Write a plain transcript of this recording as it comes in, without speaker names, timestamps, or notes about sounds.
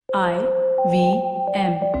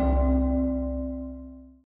I-V-M.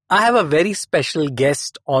 I have a very special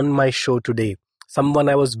guest on my show today, someone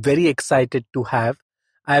I was very excited to have.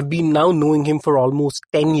 I've been now knowing him for almost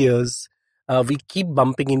 10 years. We keep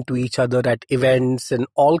bumping into each other at events and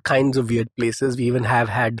all kinds of weird places. We even have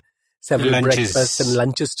had several breakfasts and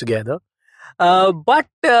lunches together. But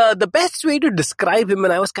the best way to describe him,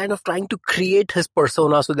 and I was kind of trying to create his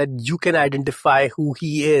persona so that you can identify who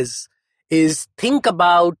he is think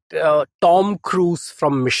about Tom Cruise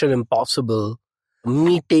from Mission Impossible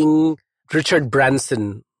meeting Richard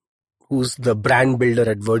Branson, who's the brand builder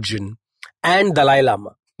at Virgin, and Dalai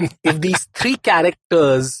Lama. If these three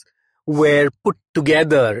characters were put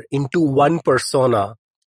together into one persona,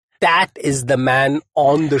 that is the man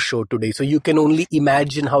on the show today. So you can only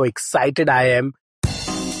imagine how excited I am.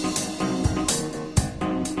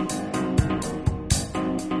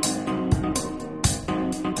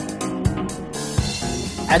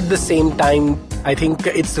 At the same time, I think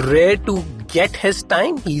it's rare to get his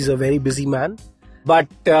time. He's a very busy man. But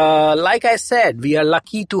like I said, we are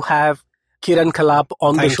lucky to have Kiran Khalap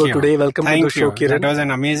on the show today. Welcome to the show, Kiran. That was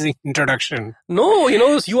an amazing introduction. No,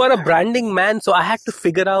 you are a branding man, so I had to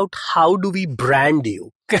figure out how do we brand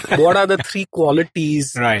you? What are the three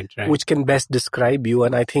qualities which can best describe you?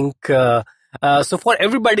 And I think, so for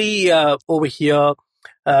everybody over here,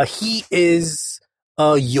 he is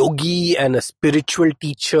a yogi and a spiritual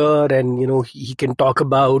teacher, and, he can talk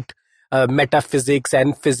about metaphysics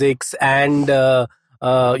and physics and,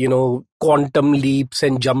 quantum leaps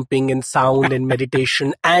and jumping and sound and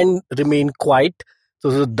meditation and remain quiet.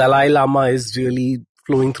 So the Dalai Lama is really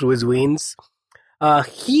flowing through his veins.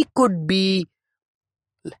 He could be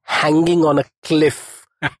hanging on a cliff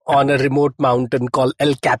on a remote mountain called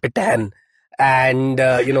El Capitan. And,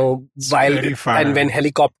 when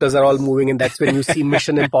helicopters are all moving, and that's when you see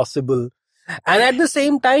Mission Impossible. And at the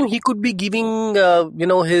same time, he could be giving,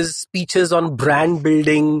 his speeches on brand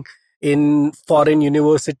building in foreign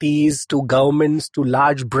universities, to governments, to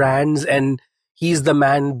large brands. And he's the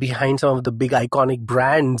man behind some of the big iconic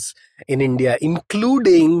brands in India,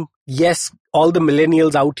 including, yes, all the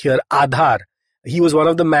millennials out here, Aadhaar. He was one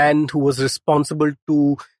of the men who was responsible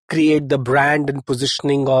to create the brand and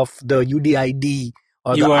positioning of the UDID.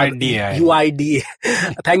 Or UIDAI. UID.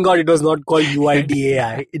 Thank God it was not called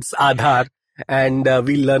UIDAI. It's Aadhaar. And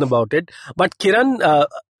we'll learn about it. But Kiran,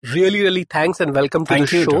 really, really thanks and welcome to the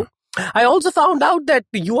show. I also found out that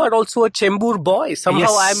you are also a Chembur boy.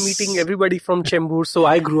 Somehow I'm meeting everybody from Chembur. So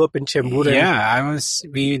I grew up in Chembur. Yeah,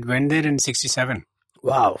 we went there in 67.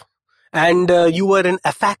 Wow. And you were in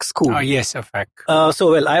AFAC school. Oh, yes, AFAC.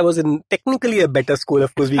 I was in technically a better school.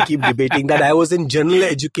 Of course, we keep debating that. I was in general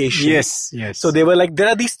education. Yes. So they were like, there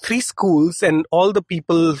are these three schools, and all the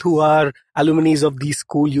people who are alumni of these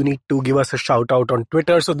schools, you need to give us a shout out on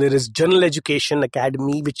Twitter. So there is General Education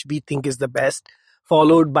Academy, which we think is the best,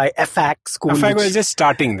 followed by AFAC school. AFAC was just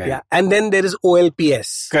starting there. Yeah. And then there is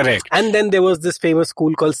OLPS. Correct. And then there was this famous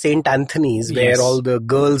school called St. Anthony's where all the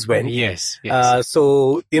girls went. Yes.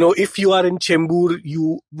 So, if you are in Chembur,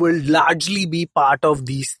 you will largely be part of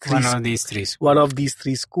these three. One of these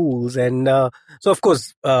three schools. And so, of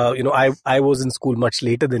course, I was in school much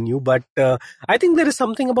later than you. But I think there is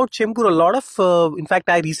something about Chembur. A lot of, in fact,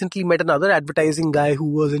 I recently met another advertising guy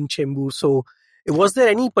who was in Chembur. So, was there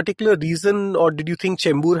any particular reason, or did you think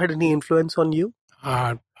Chembur had any influence on you?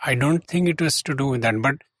 I don't think it was to do with that,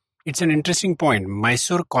 but it's an interesting point.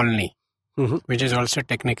 Mysore Colony, which is also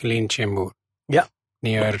technically in Chembur,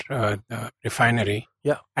 near the refinery.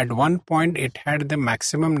 Yeah. At one point, it had the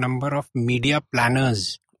maximum number of media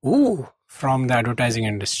planners from the advertising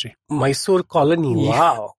industry. Mysore Colony,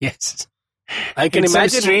 wow. Yes. I can imagine.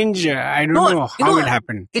 It's strange. I don't know how it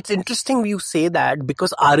happened. It's interesting you say that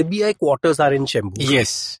because RBI quarters are in Chembur.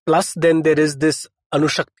 Yes. Plus then there is this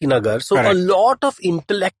Anushakti Nagar. So a lot of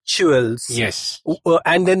intellectuals. Yes.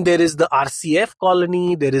 And then there is the RCF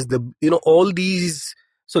colony. There is all these.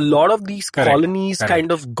 So a lot of these colonies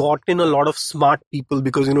kind of got in a lot of smart people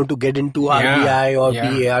because, to get into RBI or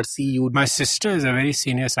BARC. My sister is a very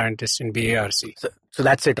senior scientist in BARC. So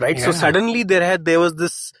that's it, right? Yeah. So suddenly there was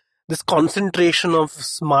this concentration of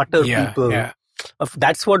smarter people. Yeah.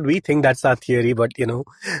 That's what we think. That's our theory. But,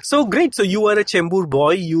 So great. So you were a Chembur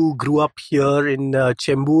boy. You grew up here in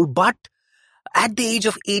Chembur. But at the age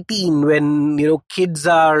of 18, when, kids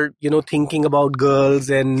are, thinking about girls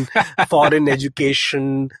and foreign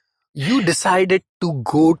education, you decided to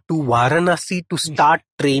go to Varanasi to start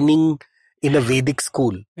training in a Vedic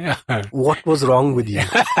school. Yeah. What was wrong with you?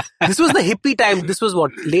 This was the hippie time. This was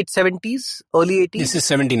what, late 70s, early 80s? This is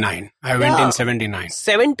 79. I went in 79.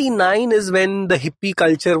 79 is when the hippie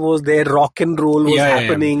culture was there. Rock and roll was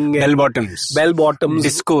happening. Bell bottoms.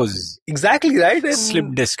 Discos. Exactly, right? And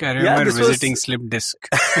slip disc. I remember visiting slip disc.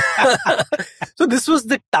 So this was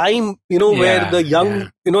the time, where the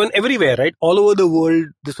young, and everywhere, right? All over the world,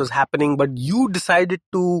 this was happening. But you decided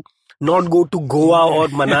to not go to Goa or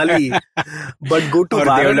Manali, but go to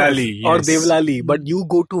Varanasi. Or Devlali. But you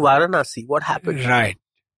go to Varanasi. What happened? Right.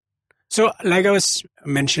 So, like I was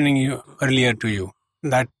mentioning earlier to you,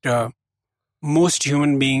 that most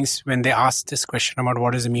human beings, when they ask this question about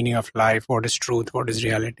what is the meaning of life, what is truth, what is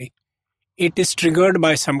reality, it is triggered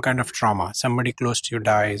by some kind of trauma. Somebody close to you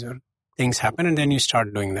dies or things happen, and then you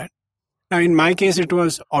start doing that. Now, in my case, it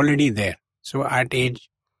was already there. So, at age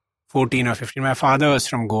 14 or 15, my father was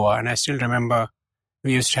from Goa, and I still remember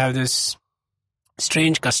we used to have this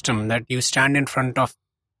strange custom that you stand in front of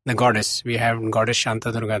the goddess. We have goddess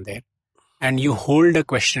Shantadurga there, and you hold a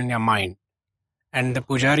question in your mind, and the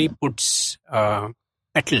pujari puts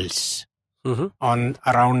petals on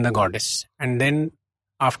around the goddess, and then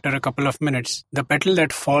after a couple of minutes, the petal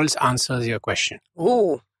that falls answers your question.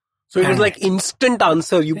 Oh, so it was like instant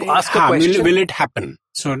answer. You ask a question. Will it happen?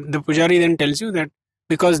 So the pujari then tells you that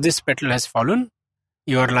because this petal has fallen,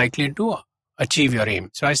 you are likely to achieve your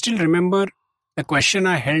aim. So I still remember the question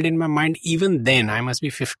I held in my mind even then, I must be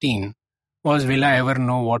 15, was, will I ever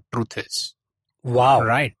know what truth is? Wow.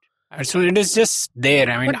 Right. So it is just there.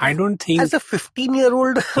 I mean, I don't think... As a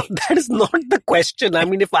 15-year-old, that is not the question. I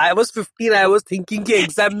mean, if I was 15, I was thinking कि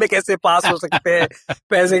exam में कैसे pass हो सकते हैं,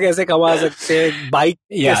 पैसे कैसे कमा सकते हैं, bike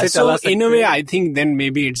कैसे चला सकते हैं. In a way, I think then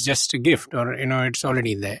maybe it's just a gift or, it's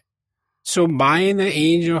already there. So by the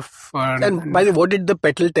age of... and by the way, what did the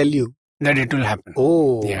petal tell you? That it will happen.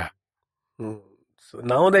 Oh. Yeah. So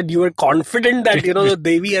now that you are confident that, the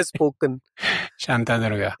Devi has spoken.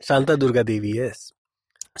 Shantadurga Devi, yes.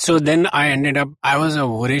 So then I was a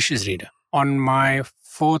voracious reader. On my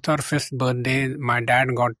 4th or 5th birthday, my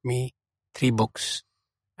dad got me 3 books.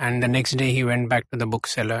 And the next day he went back to the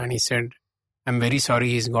bookseller and he said, I'm very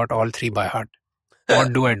sorry, he's got all 3 by heart.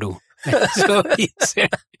 What do I do? So he said,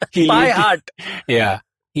 by heart. Yeah.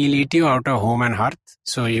 He'll eat you out of home and hearth.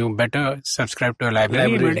 So you better subscribe to a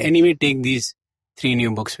library. But anyway, take these 3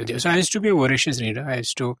 new books with you. So I used to be a voracious reader. I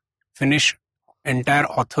used to finish entire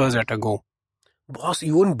authors at a go. Boss,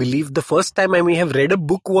 you won't believe the first time I may have read a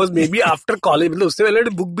book was maybe after college. उससे पहले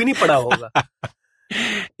book भी नहीं पढ़ा होगा.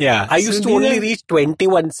 Yeah. I used to only reach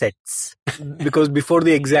 21 sets. Because before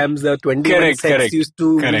the exams, the 21 sets used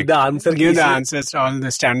to read the answer. Give the answers to all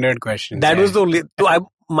the standard questions. That was the only...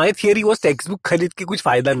 So my theory was textbook खरीद के कुछ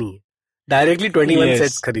फायदा नहीं है. Directly 21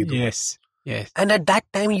 sets खरीदो. Yes. And at that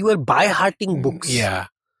time, you were by-hearting books. Yeah.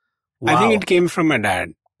 Wow. I think it came from my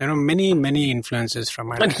dad. Many influences from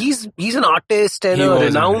my dad. And he's an artist and a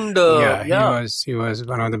renowned... He was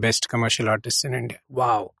one of the best commercial artists in India.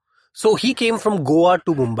 Wow. So he came from Goa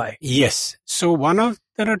to Mumbai. Yes. So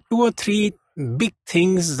there are 2 or 3 big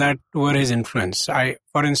things that were his influence.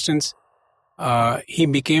 For instance, he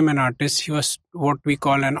became an artist. He was what we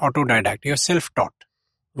call an autodidact. He was self-taught.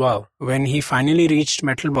 Wow. When he finally reached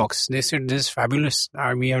Metal Box, they said, this is fabulous.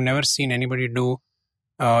 We have never seen anybody do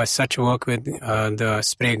such work with the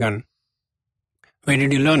spray gun. Where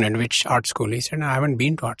did you learn it? Which art school? He said, I haven't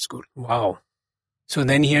been to art school. Wow. So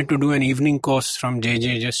then he had to do an evening course from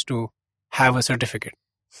JJ just to have a certificate.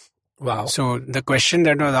 Wow. So the question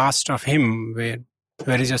that was asked of him,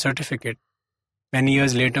 where is your certificate? Many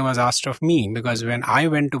years later was asked of me, because when I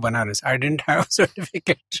went to Banaras, I didn't have a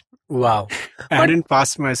certificate. Wow. I didn't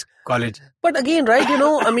pass my college. But again, right,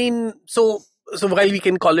 I mean, so while we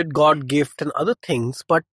can call it God gift and other things,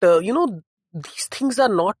 but, these things are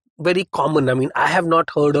not very common. I mean, I have not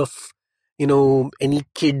heard of, any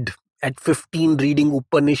kid at 15 reading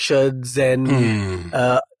Upanishads and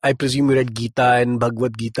I presume you read Gita and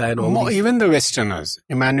Bhagavad Gita and all these. Even the Westerners,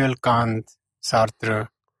 Immanuel Kant, Sartre,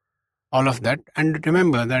 all of that. And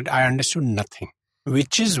remember that I understood nothing,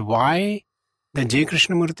 which is why the J.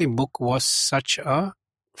 Krishnamurti book was such a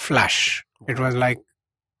flash. It was like,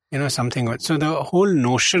 something. So the whole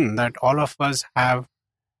notion that all of us have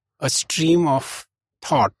a stream of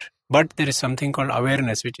thought, but there is something called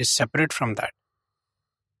awareness, which is separate from that.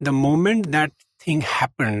 The moment that thing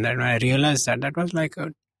happened, that when I realized that was like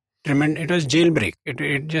it was jailbreak.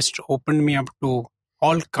 It just opened me up to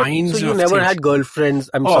all kinds of So you never things. had girlfriends?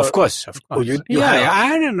 Of course. Oh, you I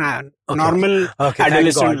had a normal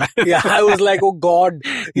adolescent life. Yeah, I was like, oh God.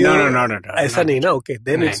 No. ऐसा नहीं ना? Okay,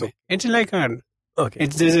 then it's okay. It's like Okay.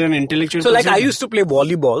 There's an intellectual. So like I pursuit. used to play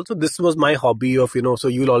volleyball. So this was my hobby of, so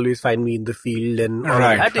you'll always find me in the field and all of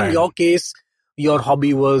Right, that. In right. your case, your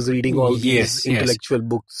hobby was reading all these Yes, yes. intellectual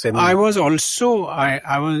books. And I was also,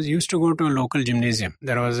 I was used to go to a local gymnasium.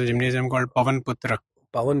 There was a gymnasium called Pavan Putra.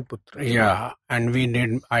 Pavan Putra. Yeah. And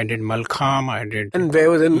I did Malkham, I did And where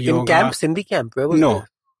was in yoga. camp, Sindhi camp? Where was No, this?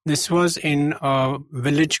 this was in a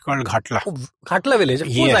village called Ghatla. Oh, Ghatla village. Of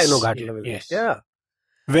course Yes, I know Ghatla village. yes. Yeah.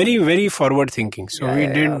 Very, very forward thinking. So Yeah, we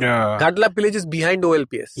yeah, did... Ghatla village is behind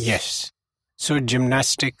OLPS. yes. So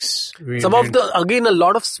gymnastics. A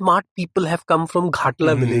lot of smart people have come from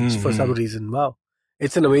Ghatla village for some reason. Wow.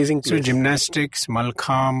 It's an amazing place. So gymnastics,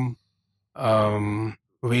 Malkham,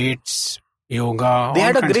 weights, yoga. They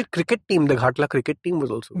had a great cricket team. The Ghatla cricket team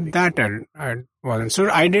was also very that I wasn't.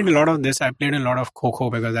 So I did a lot of this. I played a lot of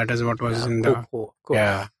Kho because that is what was in the... Kho.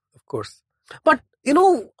 Yeah. Of course. But,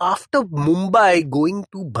 after Mumbai going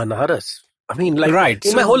to Banaras, I mean, like, right.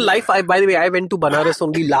 in my whole life, by the way, I went to Banaras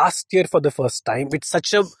only last year for the first time. It's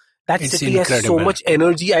that city has so much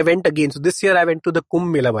energy. I went again. So this year I went to the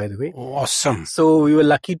Kumbh Mela, by the way. Awesome. So we were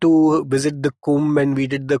lucky to visit the Kumbh and we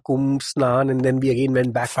did the Kumbh Snan and then we again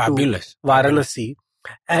went back to Varanasi.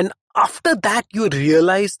 And after that, you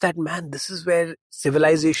realize that, man, this is where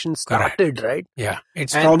civilization started, right? Yeah.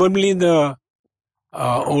 It's probably the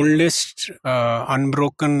oldest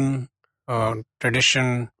unbroken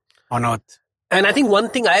tradition on earth. And I think one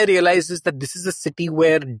thing I realized is that this is a city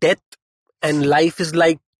where death and life is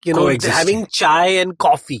like, having chai and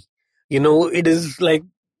coffee. It is like,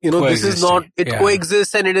 this is not, it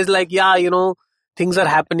coexists and it is like, things are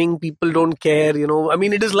happening. People don't care, I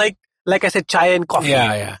mean, it is like I said, chai and coffee.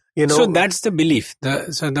 Yeah. So that's the belief.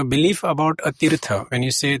 The belief about a tirtha, when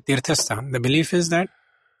you say tirthastan, the belief is that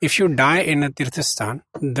if you die in a tirthastan,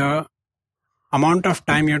 the amount of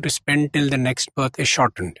time you have to spend till the next birth is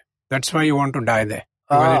shortened. That's why you want to die there.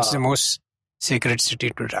 Because it's the most sacred city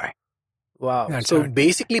to die. Wow. So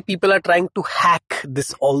basically people are trying to hack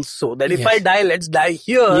this also. That if I die, let's die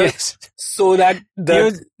here. Yes. So that...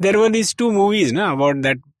 There were these two movies about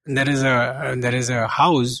that. There is a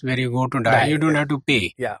house where you go to die. You don't have to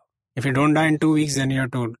pay. Yeah. If you don't die in 2 weeks, then you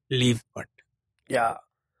have to leave. But yeah.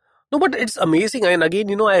 No, but it's amazing. And again,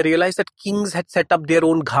 I realized that kings had set up their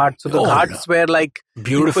own ghats. So the ghats were like,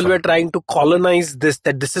 beautiful. People were trying to colonize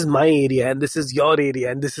that this is my area and this is your area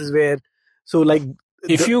and this is where, so like...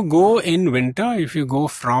 If you go in winter, if you go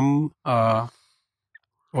from Varuna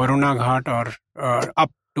Ghat or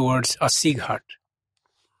up towards Assi Ghat,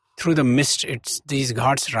 through the mist, these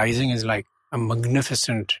ghats rising is like a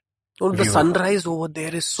magnificent view. The sunrise over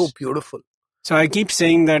there is so beautiful. So I keep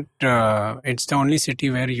saying that it's the only city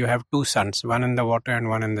where you have two suns, one in the water and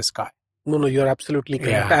one in the sky. No, you're absolutely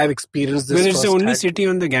correct. Yeah. I have experienced this. Because it's the only city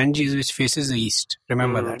on the Ganges which faces the east.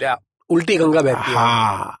 Remember that? Yeah. Ulti Ganga behti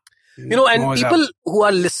hai. And people who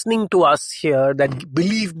are listening to us here, that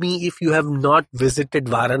believe me, if you have not visited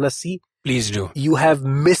Varanasi, please do. You have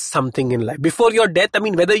missed something in life. Before your death, I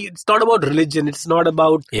mean, it's not about religion. It's not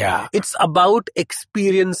about... Yeah. It's about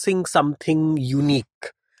experiencing something unique.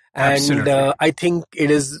 And I think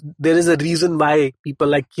there is a reason why people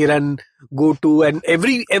like Kiran go to, and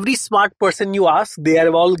every smart person you ask, they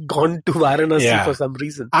have all gone to Varanasi for some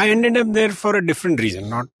reason. I ended up there for a different reason,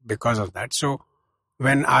 not because of that. So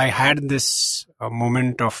when I had this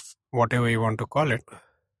moment of whatever you want to call it,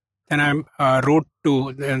 then I wrote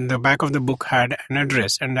the back of the book had an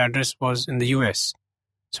address, and the address was in the US.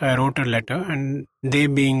 So I wrote a letter, and they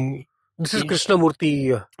being... This is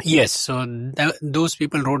Krishnamurti. Yes. So those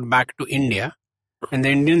people wrote back to India, and the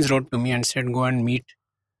Indians wrote to me and said, go and meet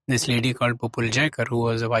this lady called Pupul Jaikar, who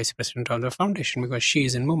was the vice president of the foundation, because she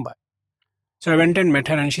is in Mumbai. So I went and met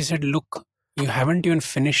her, and she said, look, you haven't even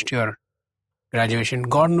finished your graduation.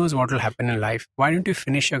 God knows what will happen in life. Why don't you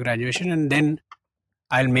finish your graduation, and then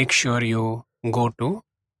I'll make sure you go to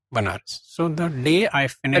Banaras. So the day I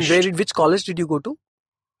finished... And which college did you go to?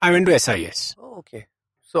 I went to SIS. Oh, okay.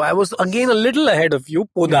 So I was again a little ahead of you.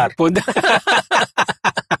 Podar.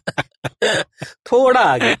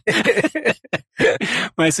 Thoda aage.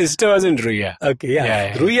 My sister was in Ruya. Okay,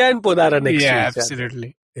 yeah. Ruya and Podar are next. Yeah,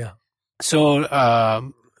 absolutely. Yeah. So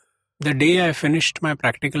the day I finished my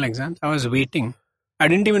practical exams, I was waiting. I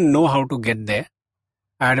didn't even know how to get there.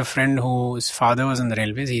 I had a friend whose father was in the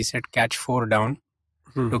railways. He said, catch 4 down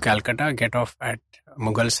to Calcutta, get off at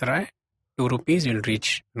Mughal Sarai, 2 rupees, you'll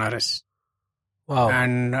reach Banaras. Wow.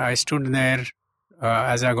 And I stood there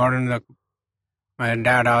as I got in my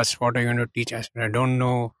dad asked, what are you going to teach? I said, I don't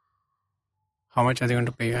know. How much are they going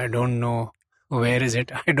to pay? I don't know. Where is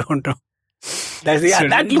it? I don't know.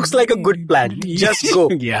 That looks like a good plan. Just go.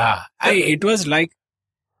 Yeah. It was like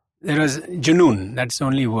there was junoon. That's the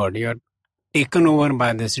only word. You're taken over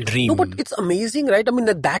by this dream. No, but it's amazing, right? I mean,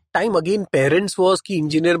 at that time, again, parents was ki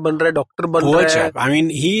engineer ban raha hai, doctor ban Poor raha hai. chap. I mean,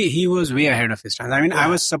 he was way ahead of his time. I mean, I Yeah.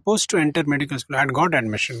 was supposed to enter medical school. I had got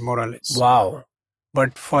admission, more or less. Wow.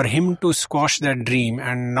 But for him to squash that dream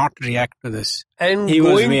and not react to this, And he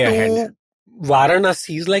was going way to ahead. Varanasi,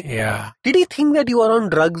 he's like, Yeah. did he think that you were on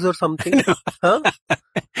drugs or something? Huh?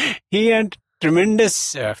 He had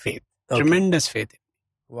tremendous faith. Okay. Tremendous faith.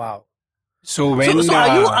 Wow. So when So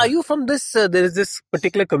are you from this? There is this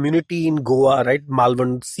particular community in Goa, right?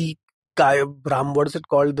 Malvan, Brahm. What is it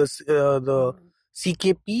called? The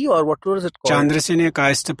CKP or what was it called? Chandrasena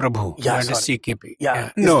Kayastha Prabhu. Yeah, That is sorry. CKP.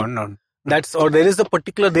 Yeah. No. That's or there is a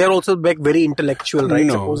particular. They are also like very intellectual, right?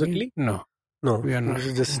 No, Supposedly. No. No, We are not. this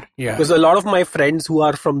is just Yeah. because a lot of my friends who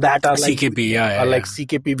are from that are like CKP. Yeah. like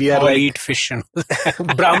CKP. We are all like eat fish and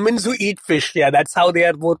Brahmins who eat fish. Yeah, that's how they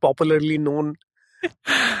are more popularly known.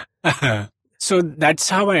 So that's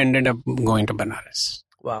how I ended up going to Banaras.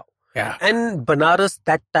 Wow. Yeah. And Banaras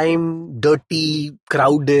that time dirty,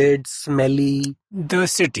 crowded, smelly. The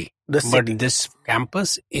city. But this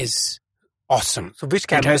campus is awesome. So which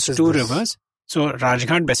campus it has two rivers. So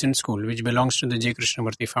Rajghat Besant School, which belongs to the J.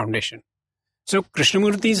 Krishnamurti Foundation. So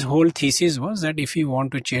Krishnamurti's whole thesis was that if we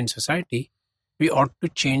want to change society, we ought to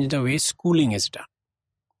change the way schooling is done.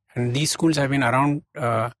 And these schools have been around,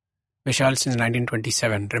 Vishal, since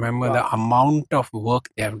 1927. Remember the amount of work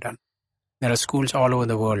they have done. There are schools all over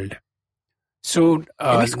the world. So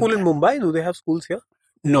any school in Mumbai? Do they have schools here?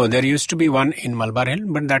 No, there used to be one in Malabar Hill,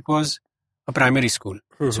 but that was a primary school.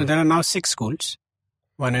 Mm-hmm. So there are now 6 schools.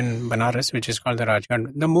 One in Banaras, which is called the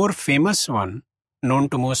Rajghat. The more famous one, known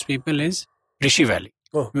to most people, is Rishi Valley,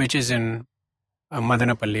 which is in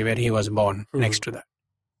Madanapalli, where he was born, next to that.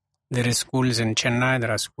 There is schools in Chennai,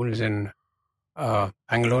 there are schools in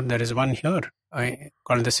Bangalore. There is one here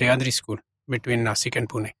called the Sayadri School between Nasik and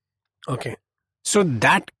Pune. Okay. So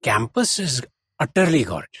that campus is utterly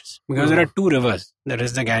gorgeous because there are 2 rivers. There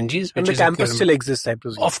is the Ganges, which and the campus still exists, I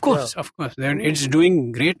presume. Of course. It's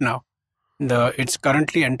doing great now. It's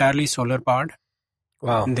currently entirely solar powered.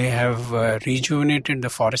 Wow. They have rejuvenated the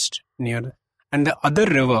forest near, and the other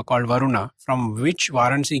river called Varuna, from which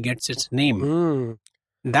Varanasi gets its name,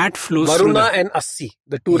 that flows Varuna and Assi,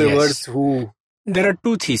 the 2 rivers who... There are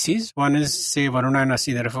 2 theses. One is, say, Varuna and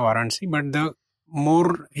Assi, therefore Varanasi, but the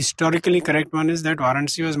more historically correct one is that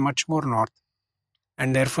Varanasi was much more north,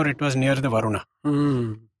 and therefore it was near the Varuna.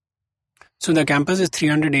 So the campus is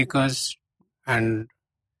 300 acres, and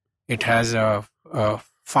it has a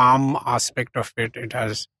farm aspect of it. It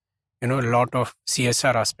has, a lot of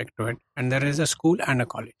CSR aspect to it. And there is a school and a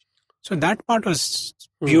college. So that part was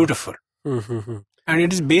beautiful. And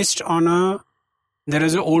it is based on there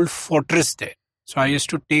is an old fortress there. So I used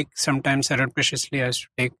to take, sometimes surreptitiously, I used to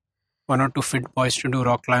take 1 or 2 fit boys to do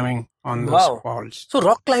rock climbing on those walls. So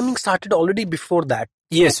rock climbing started already before that?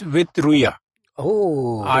 Yes, with Ruya.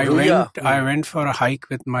 Oh, I went for a hike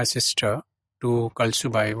with my sister to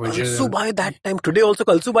Kalsubai. Kalsubai that time. Today also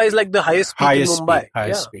Kalsubai is like the highest peak in Mumbai.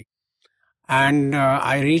 Highest peak. And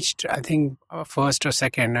I reached, I think, first or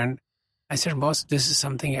second. And I said, boss, this is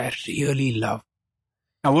something I really love.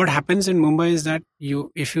 Now, what happens in Mumbai is that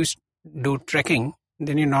if you do trekking,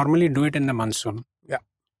 then you normally do it in the monsoon. Yeah.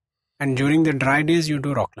 And during the dry days, you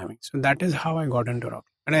do rock climbing. So that is how I got into rock.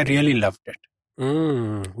 And I really loved it.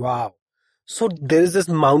 Wow. So there is this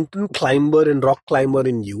mountain climber and rock climber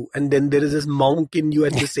in you, and then there is this monk in you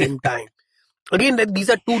at the same time. Again, these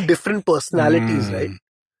are 2 different personalities, right?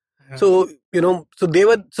 So so they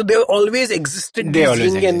always existed. This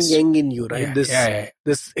yin and yang in you, right?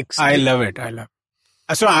 I love it.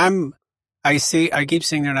 So I keep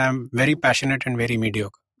saying that I'm very passionate and very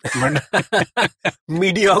mediocre. But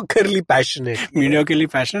mediocrely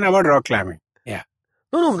passionate about rock climbing. Yeah.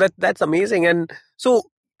 No, that's amazing. And so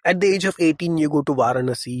at the age of 18, you go to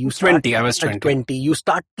Varanasi. I was 20. At 20, you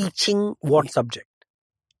start teaching what subject?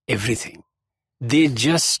 Everything. They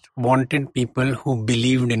just wanted people who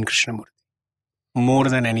believed in Krishnamurti more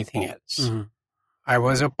than anything else. I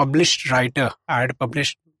was a published writer. I had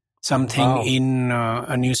published something in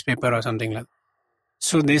a newspaper or something like that.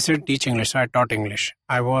 So they said teach English. So I taught English.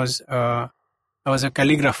 I was a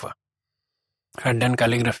calligrapher. I had done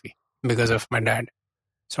calligraphy because of my dad.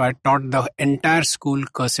 So I taught the entire school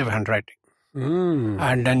cursive handwriting. I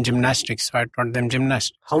had done gymnastics. So I taught them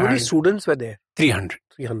gymnastics. How many students were there? 300.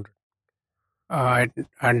 I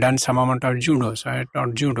had done some amount of judo. So I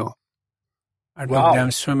taught judo. I taught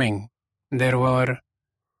them swimming. There were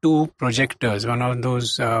 2 projectors. One of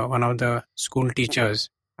the school teachers,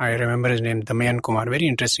 I remember his name, Damayan Kumar, very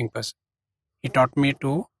interesting person. He taught me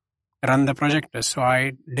to run the projector. So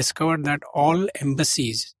I discovered that all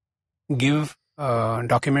embassies give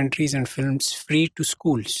documentaries and films free to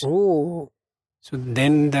schools. Oh. So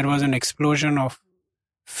then there was an explosion of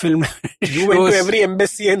film You went to every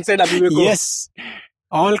embassy and said, Abhi meko. Yes.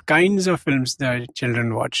 All kinds of films the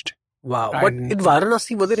children watched. Wow. But in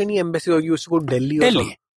Varanasi, was there any embassy, or you used to go to Delhi?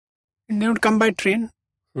 Delhi. And they would come by train,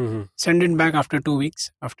 Mm-hmm. send it back after 2 weeks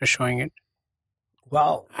after showing it.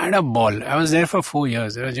 Wow. I had a ball. I was there for 4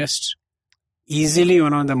 years. It was just easily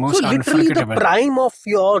one of the most So literally the unforgettable. prime of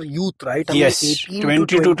your youth, right? I Yes, mean,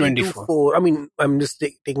 20 to 24. I mean, I'm just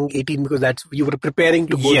taking 18 because that's, you were preparing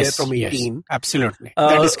to go there from 18. Yes, absolutely.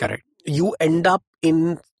 That is correct. You end up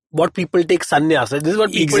in what people take sannyas. This is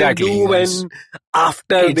what people do when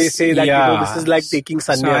after they say that, this is like taking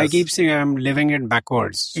sannyas. So I keep saying I'm living it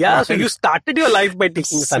backwards. Yeah, so you started your life by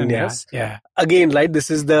taking sannyas. Yeah. Again, right,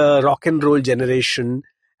 this is the rock and roll generation.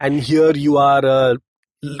 And here you are a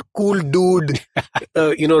cool dude,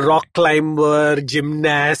 rock climber,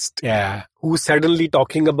 gymnast, who's suddenly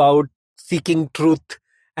talking about seeking truth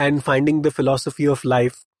and finding the philosophy of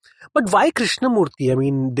life. But why Krishnamurti? I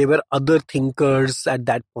mean, there were other thinkers at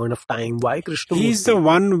that point of time. Why Krishnamurti? He's the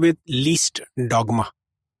one with least dogma.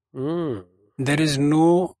 There is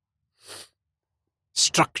no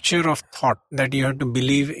structure of thought that you have to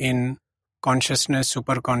believe in consciousness,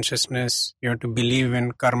 super consciousness. You have to believe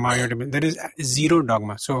in karma. There is zero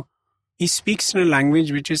dogma. So he speaks in a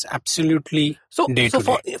language which is absolutely day to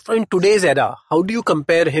day. For in today's era, how do you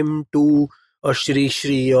compare him to a Shri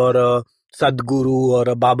Shri or a Sadguru or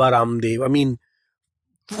a Baba Ramdev? I mean,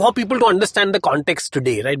 for people to understand the context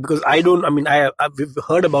today, right? Because I've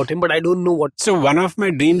heard about him, but I don't know what. So one of my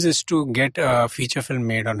dreams is to get a feature film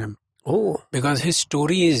made on him. Oh. Because his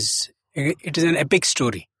story is an epic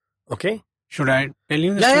story. Okay. Should I tell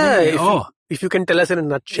you the story? Yeah. If you can tell us in a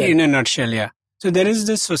nutshell. In a nutshell, yeah. So there is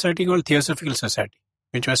this society called Theosophical Society,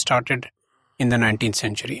 which was started in the 19th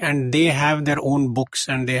century. And they have their own books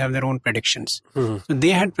and they have their own predictions. Mm-hmm. So they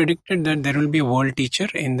had predicted that there will be a world teacher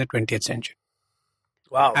in the 20th century.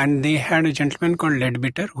 Wow. And they had a gentleman called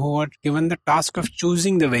Leadbeater who was given the task of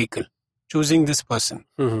choosing the vehicle, choosing this person.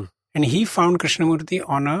 Mm-hmm. And he found Krishnamurti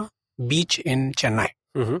on a beach in Chennai.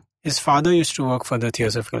 Mm-hmm. His father used to work for the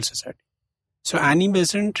Theosophical Society. So Annie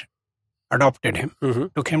Besant adopted him,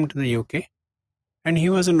 took him to the UK, and he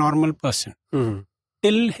was a normal person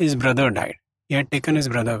till his brother died. He had taken his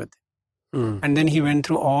brother with him. And then he went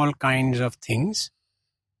through all kinds of things.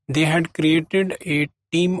 They had created a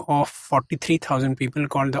team of 43,000 people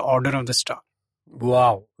called the Order of the Star.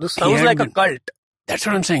 Wow. This sounds like a cult. That's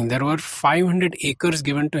what I'm saying. There were 500 acres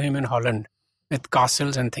given to him in Holland with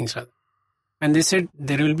castles and things like that. And they said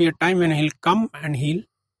there will be a time when he'll come and he'll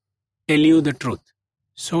tell you the truth.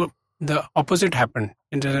 So the opposite happened.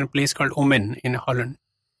 It was in a place called Omen in Holland.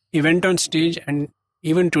 He went on stage, and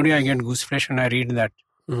even today I get gooseflesh when I read that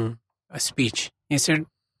speech. He said,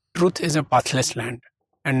 truth is a pathless land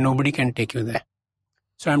and nobody can take you there.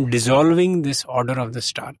 So I'm dissolving this Order of the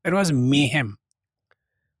Star. There was mayhem.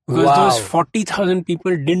 Because those 40,000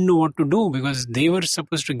 people didn't know what to do because they were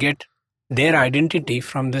supposed to get their identity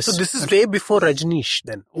from this. So this is way before Rajneesh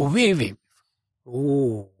then? Way.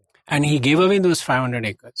 Oh. And he gave away those 500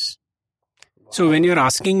 acres. Wow. So when you're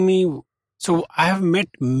asking me, so I have met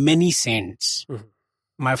many saints.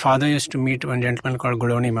 My father used to meet one gentleman called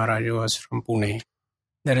Gudoni Maharaj who was from Pune.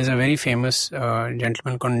 There is a very famous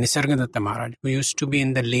gentleman called Nisargadatta Maharaj who used to be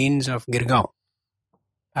in the lanes of Girgaon.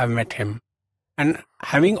 I've met him. And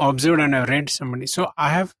having observed and I've read somebody, so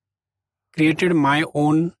I have created my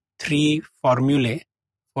own 3 formulae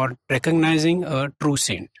for recognizing a true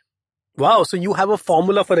saint. Wow, so you have a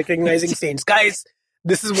formula for recognizing saints. Guys,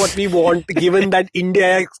 this is what we want, given that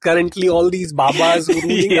India is currently all these Babas who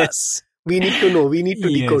ruling us. We need to know, we need to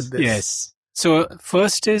decode this. Yes. So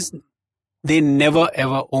first is, they never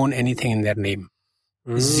ever own anything in their name.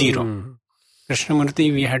 Zero.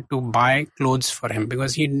 Krishnamurti, we had to buy clothes for him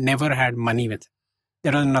because he never had money with him.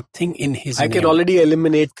 There was nothing in his name. I can already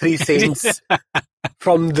eliminate 3 saints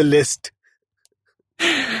from the list.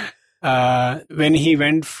 When he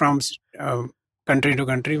went from country to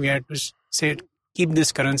country, we had to say, keep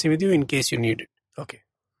this currency with you in case you need it. Okay.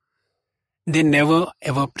 They never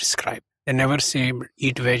ever prescribe. They never say,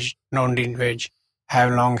 eat veg, don't eat veg,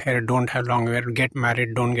 have long hair, don't have long hair, get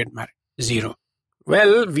married, don't get married. Zero.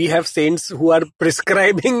 Well, we have saints who are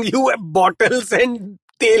prescribing you bottles and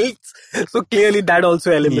tails. So clearly that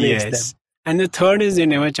also eliminates them. And the third is they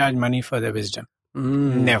never charge money for their wisdom.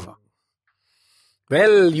 Never.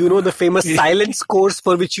 Well, you know the famous silence course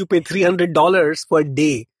for which you pay $300 per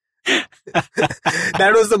day.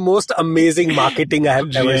 That was the most amazing marketing I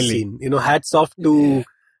have ever seen. Hats off to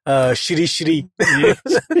Shri Shri.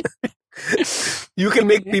 Yes. You can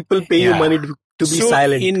make people pay you money to be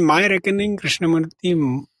silent. In my reckoning,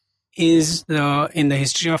 Krishnamurti is in the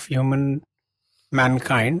history of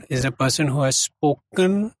mankind, is a person who has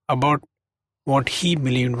spoken about what he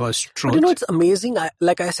believed was truth. But it's amazing.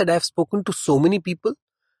 Like I said, I've spoken to so many people.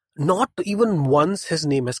 Not even once his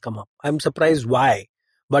name has come up. I'm surprised why.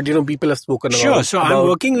 But people have spoken about. Sure, so I'm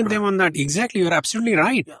working with them on that. Exactly, you're absolutely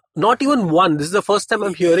right. Not even one. This is the first time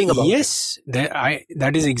I'm hearing about it. Yes,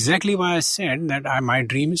 that is exactly why I said that my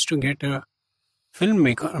dream is to get a film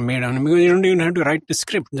made on him, because you don't even have to write the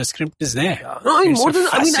script. The script is there. Yeah. No,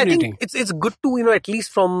 I think it's good to, at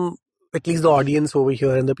least the audience over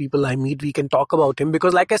here and the people I meet, we can talk about him,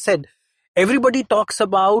 because like I said, everybody talks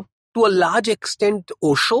about, to a large extent,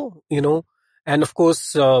 Osho, and of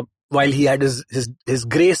course, while he had his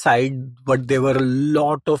grey side, but there were a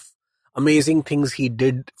lot of amazing things he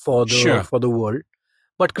did for the world.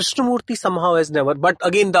 But Krishnamurti somehow has never. But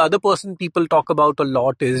again, the other person people talk about a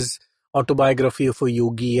lot is Autobiography of a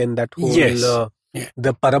Yogi, and that whole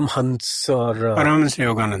the Paramhans or Paramhans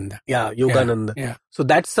Yogananda. Yeah, Yogananda. Yeah. So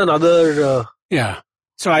that's another.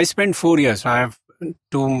 So I spent 4 years. I have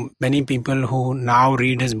to many people who now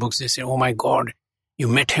read his books. They say, "Oh my God, you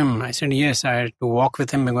met him." I said, "Yes, I had to walk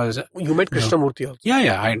with him because you met Krishnamurti also."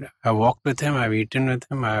 Yeah. I walked with him. I've eaten with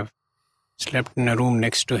him. I've slept in a room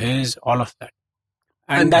next to his. All of that.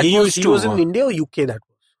 And he was in India or UK? That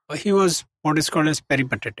was. He was what is called as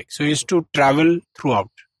peripatetic. So he used to travel throughout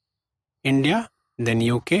India, then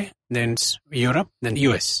UK, then Europe, then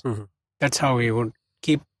US. Mm-hmm. That's how he would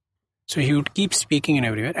keep. So he would keep speaking in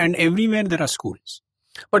everywhere, and everywhere there are schools.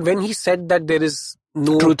 But when he said that there is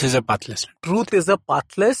no truth is a pathless land. Truth is a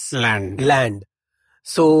pathless land.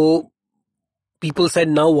 So people said,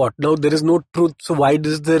 now what? Now there is no truth. So why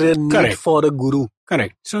is there a need for a guru?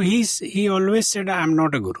 Correct. So he always said, I am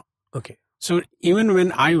not a guru. Okay. So even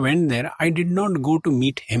when I went there, I did not go to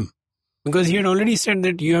meet him, because he had already said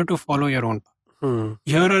that you have to follow your own path.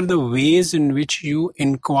 Here are the ways in which you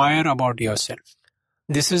inquire about yourself.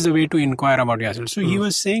 This is the way to inquire about yourself. So he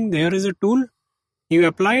was saying, there is a tool, you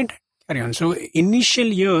apply it, carry on. So initial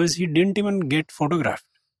years, he didn't even get photographed.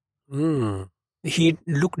 He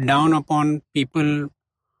looked down upon people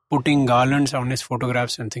putting garlands on his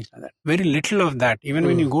photographs and things like that. Very little of that. Even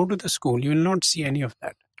when you go to the school, you will not see any of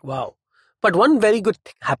that. Wow. But one very good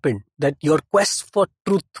thing happened, that your quest for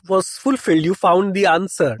truth was fulfilled. You found the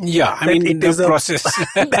answer. Yeah, I mean, it is the process.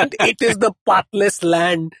 That it is the pathless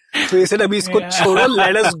land. So he said,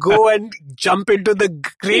 let us go and jump into the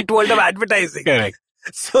great world of advertising. Correct.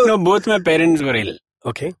 So both my parents were ill.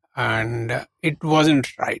 Okay. And it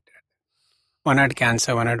wasn't right. One had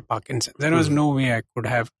cancer, one had Parkinson's. There was no way I could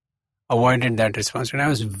have avoided that responsibility. I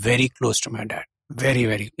was very close to my dad. Very,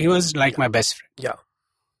 very. He was like my best friend. Yeah.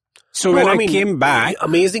 So when I came back...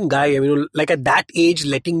 Amazing guy. I mean, like at that age,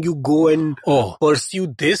 letting you go and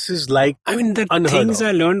pursue this is like the things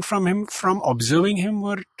I learned from him, from observing him,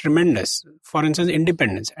 were tremendous. For instance,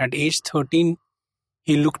 independence. At age 13,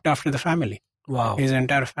 he looked after the family. Wow. His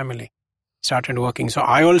entire family. Started working. So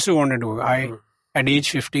I also wanted to work. At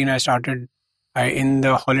age 15, I started... in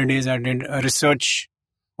the holidays, I did research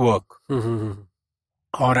work. Or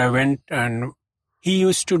I went and... He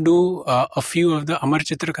used to do a few of the Amar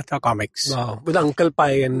Chitrakatha comics. Wow, with Uncle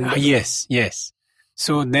Pai and... Yes.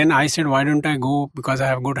 So then I said, why don't I go, because I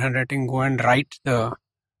have good handwriting, go and write the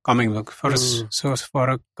comic book. So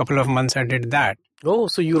for a couple of months I did that. Oh,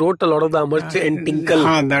 so you wrote a lot of the Amar and Tinkle.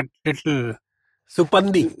 That little...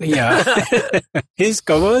 Supandi. Yeah. His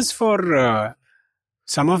covers for...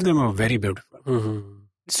 some of them are very beautiful.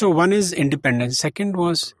 So one is independence. Second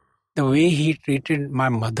was the way he treated my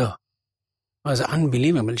mother. Was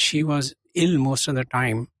unbelievable. She was ill most of the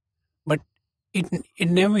time, but he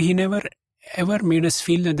never ever made us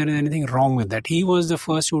feel that there is anything wrong with that. He was the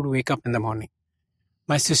first who would wake up in the morning.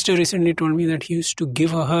 My sister recently told me that he used to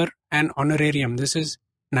give her an honorarium. This is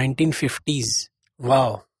 1950s.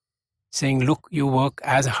 Wow. Saying, look, you work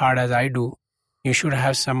as hard as I do. You should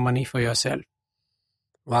have some money for yourself.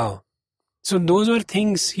 Wow. So those were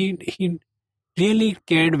things he really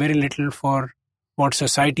cared very little for what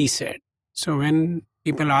society said. So when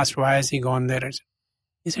people asked why has he gone there,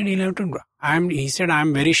 he said he'll have to. He said,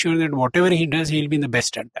 I'm very sure that whatever he does, he'll be the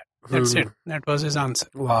best at that. That's it. That was his answer.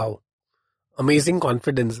 Wow. Amazing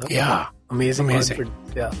confidence. Huh? Yeah. Amazing confidence.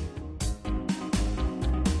 Yeah.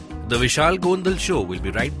 The Vishal Gondal Show will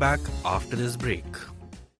be right back after this break.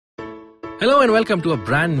 Hello and welcome to a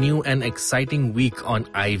brand new and exciting week on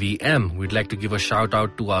IVM. We'd like to give a shout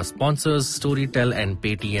out to our sponsors, Storytel and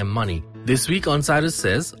Paytm Money. This week on Cyrus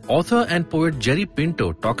Says, author and poet Jerry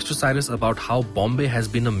Pinto talks to Cyrus about how Bombay has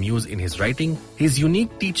been a muse in his writing, his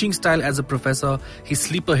unique teaching style as a professor, his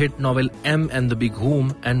sleeper hit novel M and the Big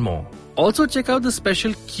Whom, and more. Also check out the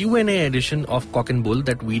special Q&A edition of Cock and Bull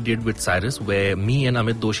that we did with Cyrus, where me and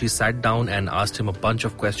Amit Doshi sat down and asked him a bunch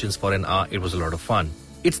of questions for an hour. It was a lot of fun.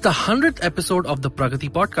 It's the 100th episode of the Pragati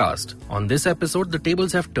podcast. On this episode, the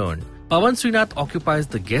tables have turned. Pawan Srinath occupies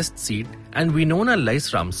the guest seat and Winona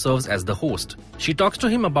Laisram serves as the host. She talks to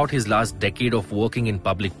him about his last decade of working in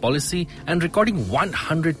public policy and recording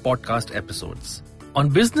 100 podcast episodes. On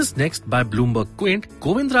Business Next by Bloomberg Quint,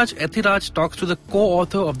 Govindraj Ethiraj talks to the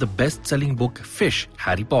co-author of the best-selling book Fish,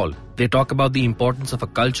 Harry Paul. They talk about the importance of a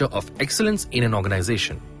culture of excellence in an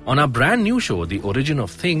organization. On our brand new show, The Origin of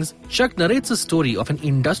Things, Chuck narrates a story of an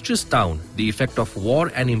industrious town, the effect of war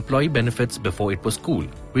and employee benefits before it was cool.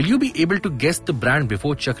 Will you be able to guess the brand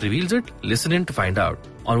before Chuck reveals it? Listen in to find out.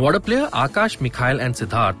 On What a Player, Akash, Mikhail and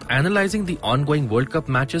Siddharth analyzing the ongoing World Cup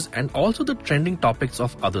matches and also the trending topics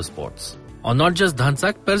of other sports. On Not Just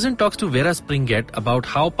Dhansak, Perzan talks to Vera Springett about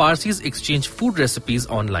how Parsis exchange food recipes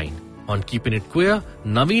online. On Keeping It Queer,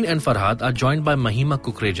 Naveen and Farhad are joined by Mahima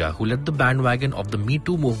Kukreja, who led the bandwagon of the Me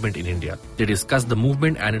Too movement in India. They discuss the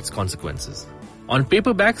movement and its consequences. On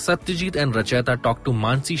Paperback, Satyajit and Racheta talk to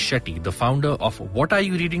Mansi Shetty, the founder of What Are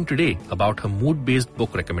You Reading Today, about her mood-based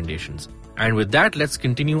book recommendations. And with that, let's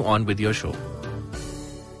continue on with your show.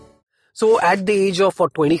 So at the age of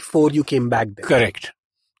 24, you came back there. Correct.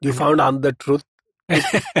 You found out the truth.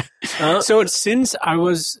 So since I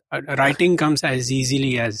was writing comes as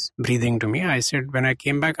easily as breathing to me, I said when I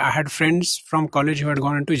came back, I had friends from college who had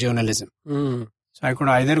gone into journalism. So I could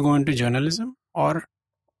either go into journalism or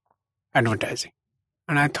advertising.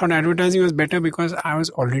 And I thought advertising was better because I was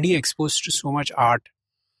already exposed to so much art.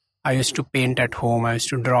 I used to paint at home. I used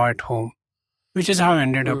to draw at home, which is how I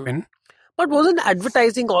ended up in. But wasn't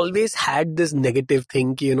advertising always had this negative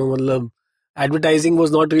thing, advertising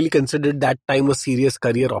was not really considered that time a serious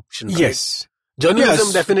career option. Right? Yes.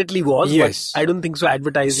 Journalism definitely was, yes. But I don't think so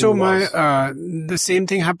advertising so was. The same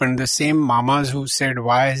thing happened. The same mamas who said,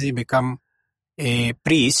 why has he become a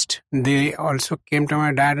priest? They also came to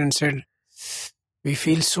my dad and said, we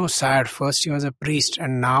feel so sad. First he was a priest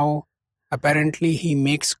and now apparently he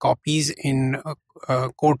makes copies in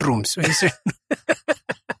courtrooms. So he said...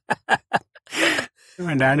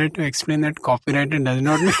 My dad had to explain that copywriter does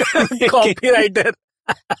not mean copywriter.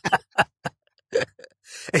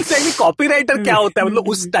 Exactly, copywriter क्या होता है? मतलब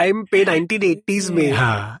उस time पे 1980s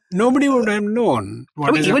में. Nobody would have known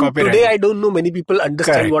what is a even copywriter. Today I don't know many people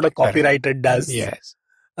understand what a copywriter does. Yes.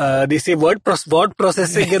 They say word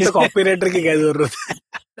processing है तो copywriter की क्या जरूरत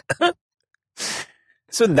है?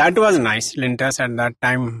 So that was nice. Lintas at that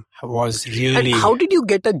time was really... And how did you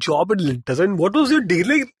get a job at Lintas? And what was your deal?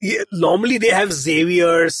 Like, normally they have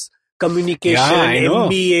Xavier's, communication,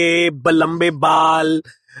 MBA, Balambe Bal,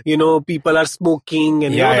 people are smoking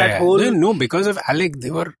and that whole... No, because of Alec,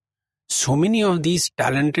 there were so many of these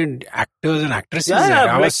talented actors and actresses there.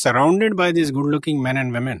 I was surrounded by these good-looking men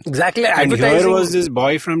and women. Exactly. And here was this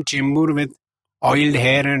boy from Chembur with oiled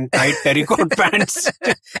hair and tight terracotta pants.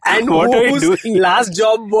 And what are you doing? Last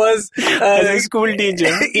job was as a school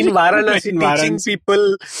teacher in Varanasi, teaching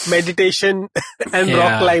people meditation and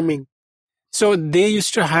rock climbing. So they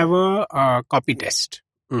used to have a copy test.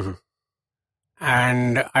 Mm-hmm.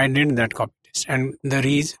 And I did that copy test. And the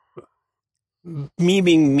reason, me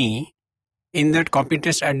being me, in that copy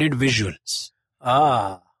test I did visuals.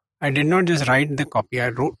 I did not just write the copy, I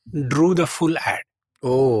drew the full ad.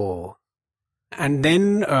 Oh. And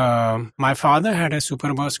then my father had a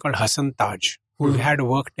super boss called Hassan Taj, who had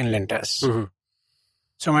worked in Lintas. Mm-hmm.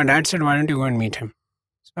 So my dad said, why don't you go and meet him?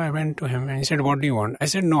 So I went to him and he said, what do you want? I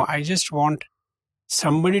said, no, I just want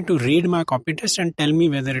somebody to read my copy test and tell me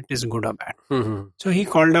whether it is good or bad. Mm-hmm. So he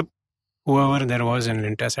called up whoever there was in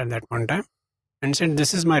Lintas at that one time and said,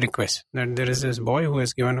 this is my request, that there is this boy who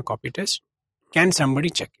has given a copy test. Can somebody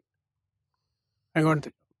check it? I got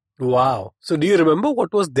the... Wow. So do you remember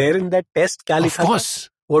what was there in that test? Of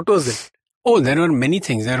course. What was it? Oh, there were many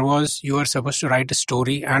things. There was, you were supposed to write a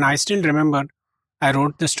story. And I still remember, I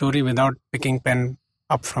wrote the story without picking pen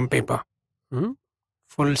up from paper. Mm-hmm.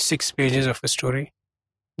 Full 6 pages of a story.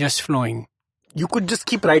 Just flowing. You could just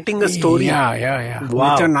keep writing a story. Yeah.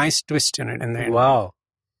 Wow. With a nice twist in it in the end. Wow.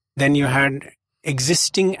 Then you had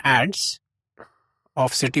existing ads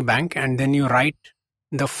of Citibank and then you write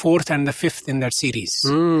the 4th and the 5th in that series.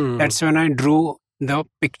 That's when I drew the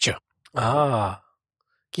picture.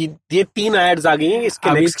 कि ये 3 ads आ गई हैं, इसके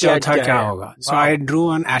next ad क्या होगा? So I drew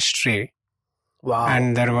an ashtray. Wow.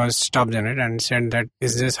 And there was stubs in it and said that,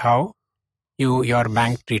 is this how your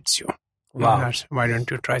bank treats you? Wow. Why don't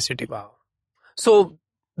you try sitting? Wow. So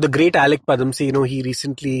the great Alec Padamsee, he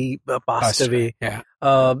recently passed away. Yeah.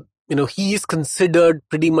 He is considered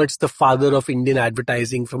pretty much the father of Indian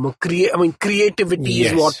advertising from a creativity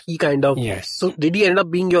Yes. is what he kind of. Yes. So did he end up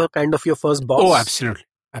being your first boss? Oh, absolutely.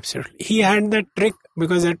 Absolutely. He had that trick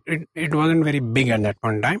because it wasn't very big at that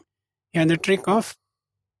point in time. He had the trick of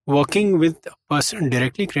working with a person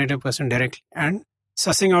directly, creative person directly, and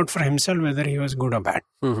sussing out for himself whether he was good or bad.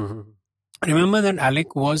 Mm-hmm. Remember that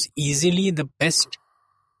Alec was easily the best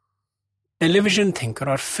television thinker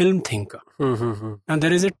or film thinker. Mm-hmm. Now,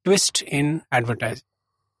 there is a twist in advertising.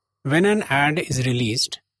 When an ad is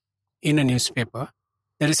released in a newspaper,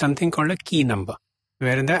 there is something called a key number,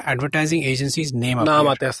 where the advertising agency's name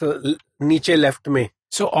Naam appears. aata hai, niche left mein.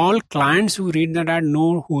 So all clients who read that ad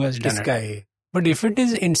know who has done This it. guy. But if it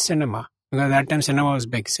is in cinema, because at that time cinema was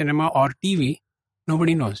big, cinema or TV,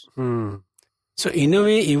 nobody knows. So in a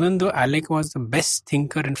way, even though Alec was the best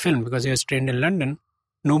thinker in film because he was trained in London,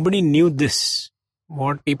 nobody knew this.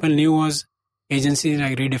 What people knew was agencies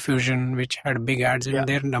like Rediffusion, which had big ads in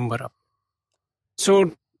their number up.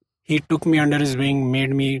 So he took me under his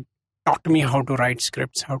wing, taught me how to write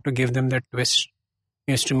scripts, how to give them that twist.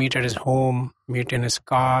 We used to meet at his home, meet in his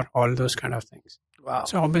car, all those kind of things. Wow.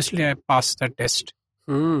 So obviously I passed the test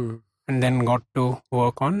and then got to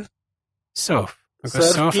work on Surf.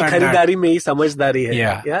 Because Surf ki kharidari mein hi samajhdari hai.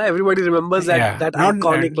 Yeah. Everybody remembers that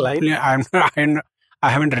iconic line. I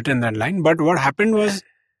haven't written that line, but what happened was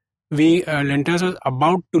Lentas was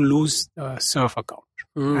about to lose the Surf account.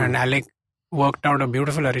 And Alec worked out a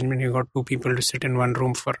beautiful arrangement. He got two people to sit in one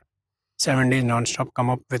room for 7 days non-stop,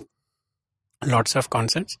 come up with lots of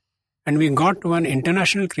concepts. And we got one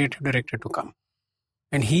international creative director to come.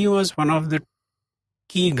 And he was one of the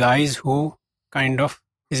key guys who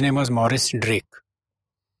his name was Maurice Drake.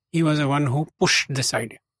 He was the one who pushed this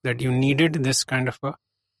idea that you needed this kind of a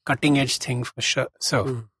cutting edge thing for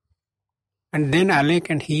Surf. And then Alec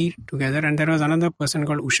and he together, and there was another person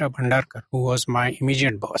called Usha Bhandarkar, who was my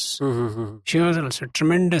immediate boss. She was also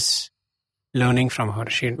tremendous learning from her.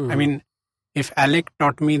 I mean, if Alec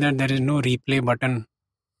taught me that there is no replay button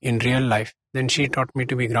in real life, then she taught me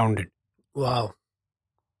to be grounded. Wow.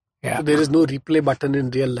 Yeah. So there is no replay button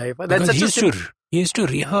in real life. That's He used to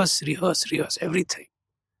rehearse everything.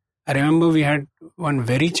 I remember we had one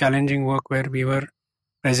very challenging work where we were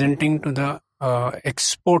presenting to the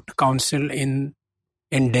Export Council in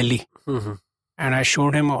Delhi. And I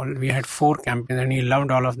showed him all. We had 4 campaigns and he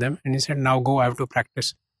loved all of them. And he said, now go, I have to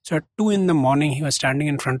practice. So at 2 a.m, he was standing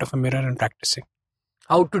in front of a mirror and practicing.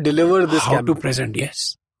 How to deliver this How campaign. to present,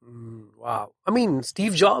 yes. Wow. I mean,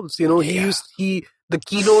 Steve Jobs, the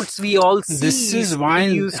keynotes we all see. This is why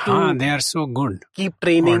they are so good. Keep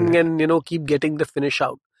training and, keep getting the finish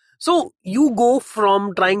out. So you go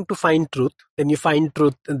from trying to find truth, then you find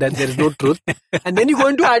truth, and then there is no truth. And then you go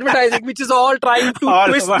into advertising, which is all trying to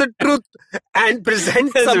twist the truth and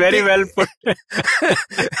present something. Very well put.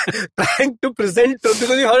 Trying to present truth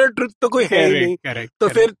because you heard truth to koi hai nahi. Correct. So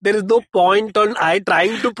there is no point on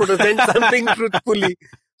trying to present something truthfully.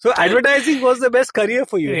 So advertising was the best career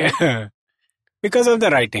for you. Yeah. Right? Because of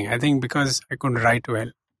the writing. I think because I could write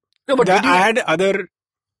well. No, but I had other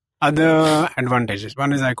advantages.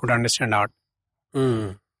 One is I could understand art.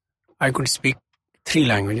 I could speak 3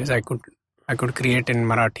 languages. I could create in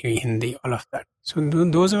Marathi, Hindi, all of that. So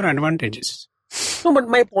those are advantages. No, but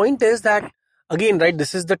my point is that again, right,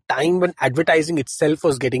 this is the time when advertising itself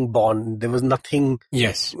was getting born. There was nothing.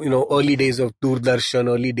 Yes. Early days of Doordarshan,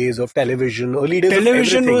 early days of television, early days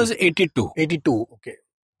television of everything. was 82. 82, okay.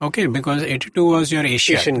 Okay, because 82 was your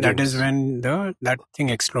Asian that Games. is when that thing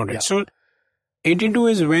exploded. Yeah. So 82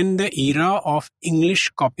 is when the era of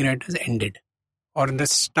English copywriters ended, or the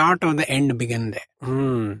start or the end began there.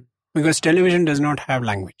 Because television does not have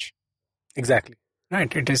language. Exactly.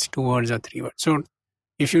 Right, it is 2 words or 3 words. So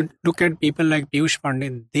if you look at people like Piyush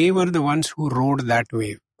Pandey, they were the ones who rode that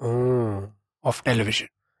wave of television.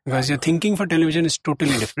 Because your thinking for television is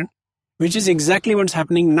totally different, which is exactly what's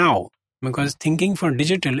happening now. Because thinking for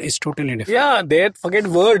digital is totally different. Yeah, forget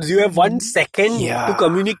words. You have 1 second to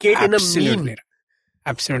communicate in a meme. Right.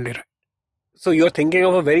 Absolutely right. So you're thinking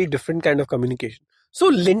of a very different kind of communication.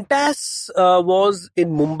 So Lintas was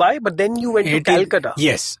in Mumbai, but then you went to Calcutta.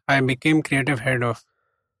 Yes, I became creative head of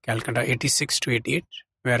Calcutta 86 to 88,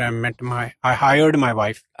 where I hired my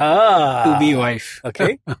wife to be wife.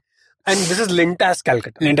 Okay. And this is Lintas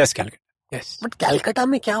Calcutta. Lintas Calcutta. Yes. But Calcutta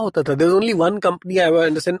mein kya hota tha? There's only one company, I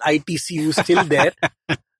understand, ITC, who's still there.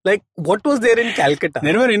 Like, what was there in Calcutta?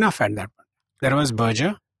 There were enough at that point. There was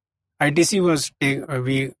Berger. ITC was,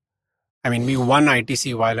 we won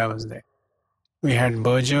ITC while I was there. we had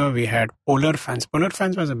Berger, we had Polar Fans. Polar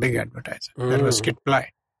Fans was a big advertiser. There was Skitply.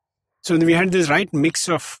 So we had this right mix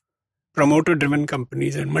of promoter-driven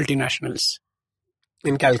companies and multinationals.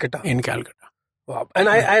 In Calcutta. Wow. And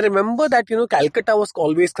I remember that, Calcutta was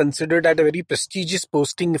always considered at a very prestigious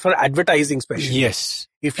posting for advertising especially. Yes.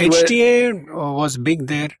 If you HTA was big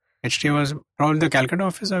there. HTA was probably the Calcutta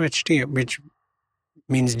office of HTA, which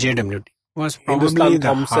means JWT. Was probably Hindustan the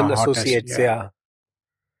Thompson hottest, Associates, yeah.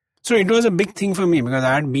 So it was a big thing for me because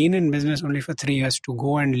I had been in business only for 3 years. To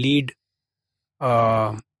go and lead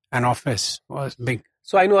an office was big.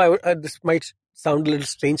 So I know this might sound a little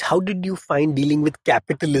strange. How did you find dealing with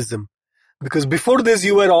capitalism? Because before this,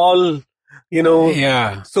 you were all,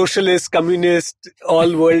 socialist, communist,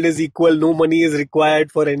 all world is equal, no money is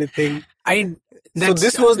required for anything. So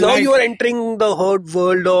this was now you are entering the hard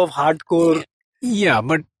world of hardcore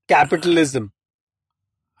but capitalism.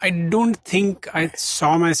 I don't think I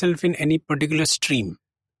saw myself in any particular stream.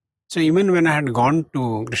 So even when I had gone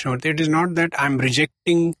to Krishnamurti, it is not that I'm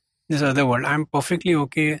rejecting this other world. I'm perfectly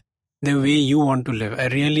okay the way you want to live. I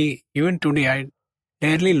really, even today, I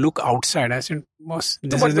rarely look outside. I said, boss,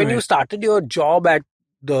 this is the way. When you started your job at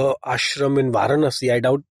the ashram in Varanasi, I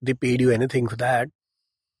doubt they paid you anything for that.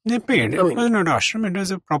 They paid. It was not ashram. It was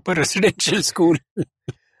a proper residential school.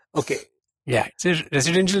 Okay. Yeah, it's a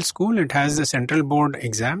residential school. It has the central board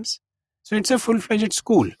exams. So it's a full-fledged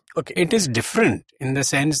school. Okay. It is different in the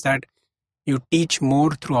sense that you teach more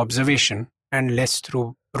through observation and less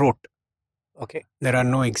through rote. Okay. There are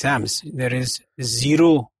no exams. There is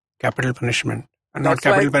zero capital punishment. Not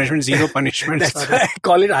capital punishment, zero punishment. That's why I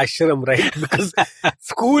call it ashram, right? Because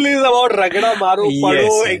school is about ragda maro,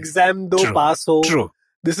 pado, exam do, pass ho. True.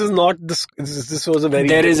 This is not, this was a very...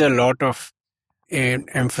 There is a lot of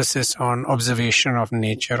emphasis on observation of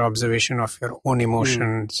nature, observation of your own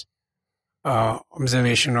emotions,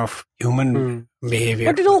 observation of human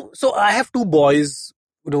behavior. But so I have two boys,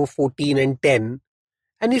 14 and 10.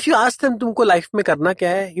 And if you ask them, तुमको life में करना क्या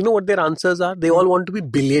है? You know what their answers are? They all want to be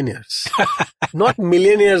billionaires. Not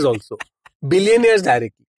millionaires also. Billionaires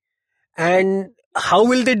directly. And how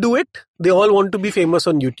will they do it? They all want to be famous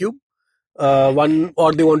on YouTube.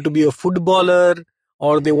 Or they want to be a footballer,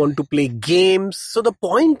 or they want to play games. So the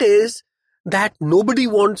point is that nobody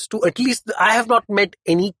wants to, at least I have not met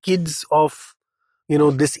any kids of,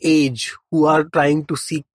 this age who are trying to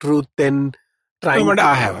seek truth and trying but to...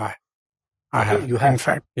 I have. You have? In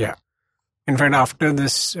fact, yeah. In fact, after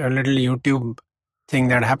this little YouTube thing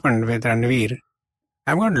that happened with Ranveer,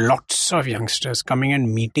 I've got lots of youngsters coming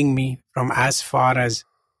and meeting me from as far as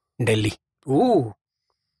Delhi. Ooh,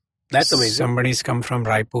 that's amazing. Somebody's come from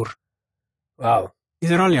Raipur. Wow.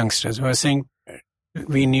 These are all youngsters who are saying,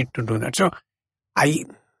 we need to do that. So,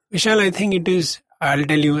 Vishal, I think it is, I'll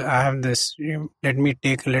tell you, I have this, let me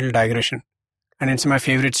take a little digression. And it's my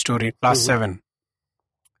favorite story, class 7.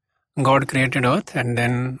 God created Earth, and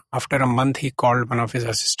then after a month, he called one of his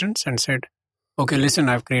assistants and said, okay, listen,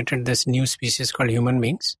 I've created this new species called human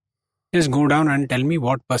beings. Just go down and tell me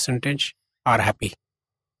what percentage are happy.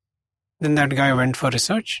 Then that guy went for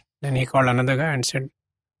research. Then he called another guy and said,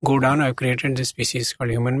 go down, I've created this species called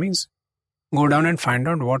human beings. Go down and find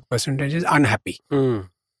out what percentage is unhappy.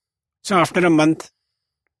 So after a month,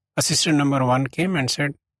 assistant number 1 came and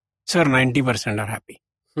said, sir, 90% are happy.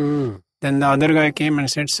 Then the other guy came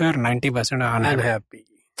and said, sir, 90% are unhappy.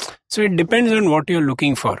 So it depends on what you're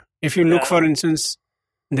looking for. If you look, for instance,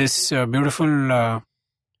 this beautiful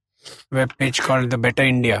web page called The Better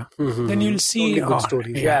India, then you'll see good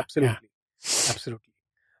stories. Yeah, absolutely. Absolutely.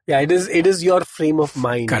 Yeah, it is your frame of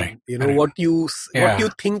mind. Correct. What you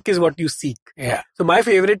think is what you seek. Yeah. So my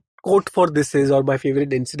favorite quote for this is, or my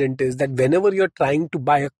favorite incident is that whenever you're trying to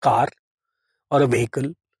buy a car or a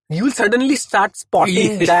vehicle, you'll suddenly start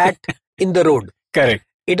spotting that in the road. Correct.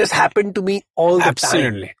 It has happened to me all the time.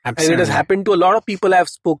 Absolutely. And it has happened to a lot of people I have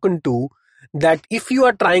spoken to, that if you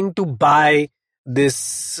are trying to buy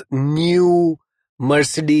this new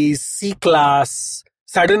Mercedes C-Class,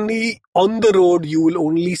 suddenly on the road you will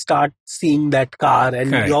only start seeing that car,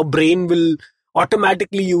 and your brain will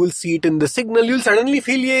automatically, you will see it in the signal. You'll suddenly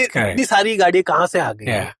feel ye itni sari gaadiyan kahan se aa gayi.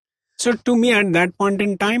 Yeah. So to me at that point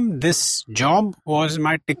in time, this job was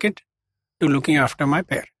my ticket to looking after my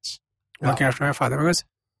parents, looking after my father, because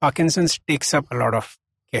Parkinson's takes up a lot of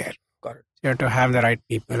care. Got it. You have to have the right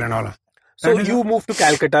people and all of that. So you moved to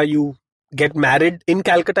Calcutta, you get married in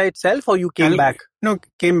Calcutta itself, or you came back? No,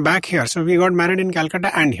 came back here. So we got married in Calcutta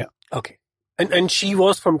and here. Okay. And she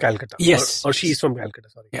was from Calcutta? Yes. Or she's from Calcutta,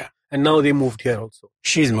 sorry. Yeah. And now they moved here also?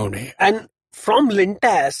 She's moved here. And from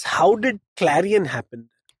Lintas, how did Clarion happen?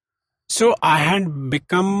 So I had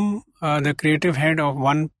become the creative head of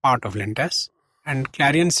one part of Lintas. And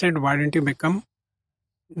Clarion said, why don't you become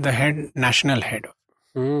the national head of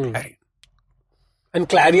Clarion? And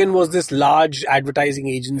Clarion was this large advertising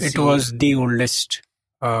agency. It was the oldest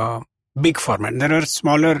big format. There are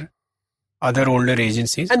smaller other older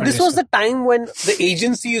agencies. And this was the time when the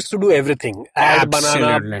agency used to do everything. Ad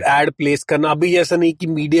banana, ad place karna. Abhi aisa nahi ki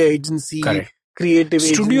media agency, correct. Creative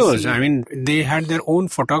studios. agency. I mean, they had their own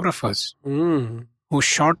photographers who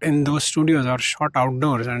shot in those studios or shot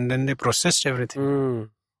outdoors, and then they processed everything.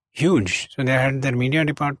 Huge. So they had their media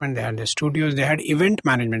department, they had their studios, they had event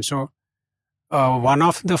management. So one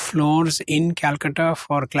of the floors in Calcutta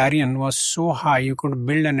for Clarion was so high you could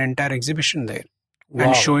build an entire exhibition there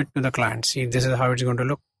and show it to the client. See, this is how it's going to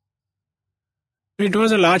look. It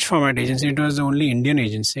was a large format agency. It was the only Indian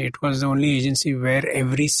agency. It was the only agency where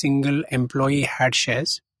every single employee had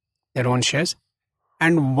shares, their own shares.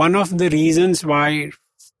 And one of the reasons why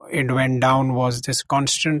it went down was this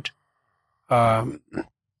constant fight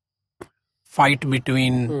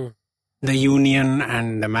between the union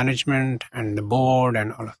and the management and the board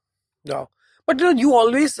and all of that. Yeah. But you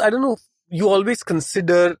always, I don't know, you always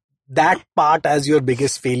consider that part as your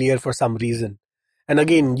biggest failure for some reason. And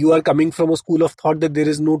again, you are coming from a school of thought that there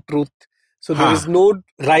is no truth. So there is no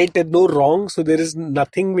right and no wrong. So there is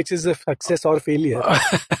nothing which is a success or failure.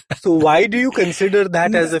 So why do you consider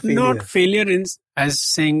that as a failure? Not failure as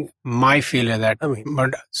saying my failure.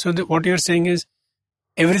 But so what you're saying is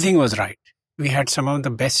everything was right. We had some of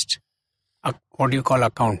the best, what do you call,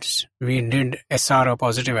 accounts. We did SR, a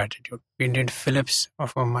positive attitude. We did Philips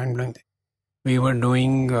of a mind-blowing thing. We were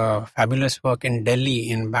doing fabulous work in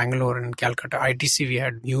Delhi, in Bangalore, in Calcutta. ITC, we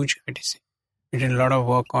had huge ITC. We did a lot of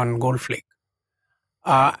work on Goldflake.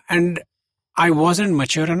 And I wasn't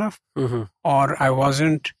mature enough or I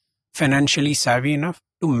wasn't financially savvy enough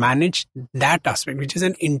to manage that aspect, which is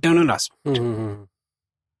an internal aspect.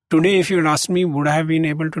 Today, if you had asked me, would I have been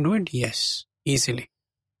able to do it? Yes, easily.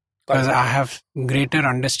 Because I have greater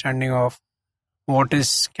understanding of what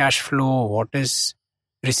is cash flow, what is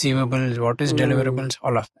receivables, what is deliverables,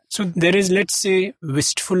 all of that. So there is, let's say,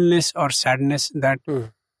 wistfulness or sadness that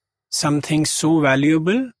something so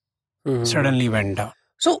valuable suddenly went down.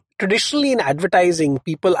 So traditionally in advertising,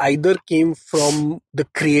 people either came from the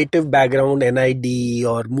creative background, NID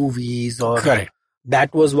or movies, or correct.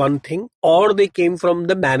 That was one thing, or they came from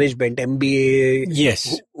the management, MBA,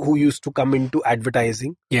 yes, who used to come into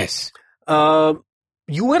advertising. Yes.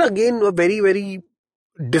 You were again a very, very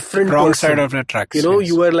different wrong person. Side of the tracks. You know,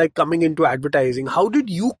 you were like coming into advertising. How did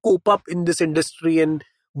you cope up in this industry, and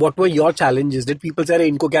what were your challenges? Did people say,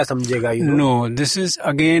 "Inko kya samjhega?" You know? No, this is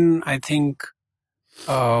again, I think,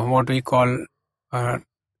 what we call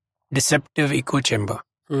deceptive echo chamber.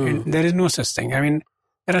 There is no such thing. I mean,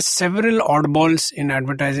 there are several oddballs in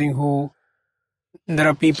advertising there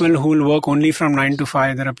are people who will work only from 9 to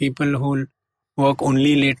 5. There are people who will work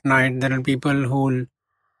only late night. There are people who will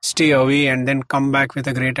stay away and then come back with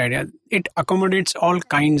a great idea. It accommodates all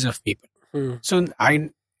kinds of people. So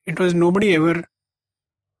it was nobody ever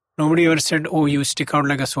said, oh, you stick out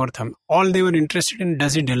like a sore thumb. All they were interested in,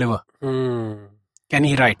 does he deliver? Can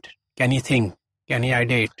he write? Can he think? Can he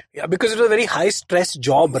ideate? Yeah, because it was a very high stress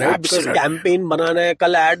job, right? Absolutely. Because campaign banana hai,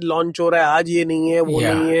 kal ad launch ho raha hai, aaj ye nahi hai, wo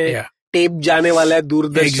nahi hai. Tape jaane wala hai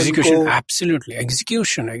Doordarshan execution, ko. Absolutely.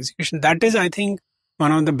 Execution. That is, I think,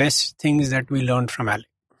 one of the best things that we learned from Alec.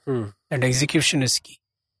 That execution is key.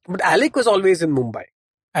 But Alec was always in Mumbai.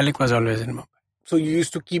 Alec was always in Mumbai. So you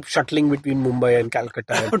used to keep shuttling between Mumbai and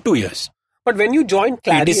Calcutta. For 2 years. But when you joined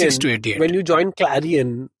Clarion, 86 to 88. When you joined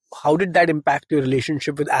Clarion, how did that impact your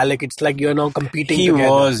relationship with Alec? It's like you're now competing together. He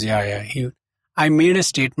was, yeah. I made a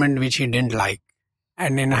statement which he didn't like.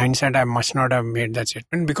 And in hindsight, I must not have made that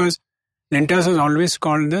statement because Lintas was always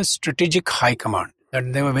called the strategic high command.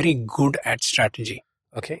 That they were very good at strategy.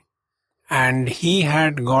 Okay. And he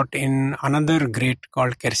had got in another great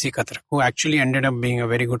called Kersi Katrak, who actually ended up being a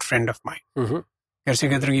very good friend of mine. Kersi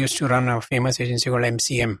Katrak used to run a famous agency called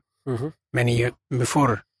MCM many years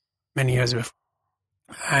before.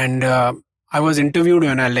 And I was interviewed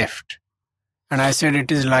when I left. And I said it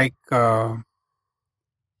is like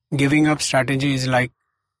giving up strategy is like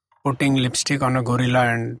putting lipstick on a gorilla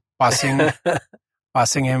and passing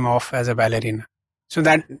him off as a ballerina. So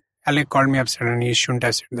that Alec called me upset and he shouldn't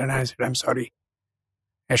have said that. I said, I'm sorry.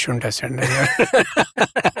 I shouldn't have said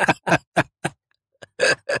that.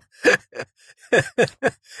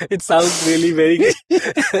 It sounds really very good.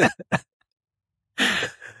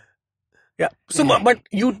 Yeah. So, but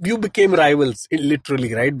you became rivals,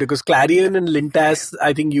 literally, right? Because Clarion and Lintas,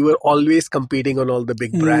 I think you were always competing on all the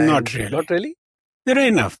big brands. Not really. Not really? There are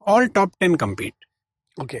enough. All top 10 compete.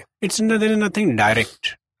 Okay. There is nothing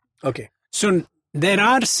direct. Okay. So there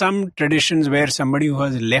are some traditions where somebody who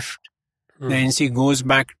has left the agency goes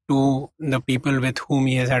back to the people with whom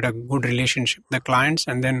he has had a good relationship, the clients,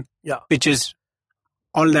 and then pitches.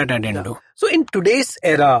 All that I didn't do. So in today's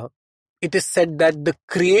era, it is said that the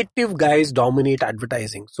creative guys dominate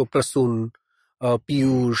advertising. So Prasoon,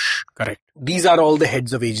 Piyush. Correct. These are all the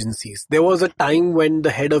heads of agencies. There was a time when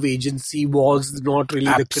the head of agency was not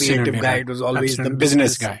really the creative guy. It was always the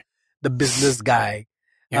business guy. The business guy.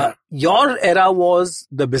 Yeah. Your era was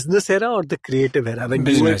the business era or the creative era? When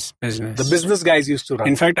business. The business guys used to run.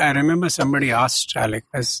 In fact, I remember somebody asked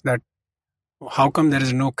Alex that, how come there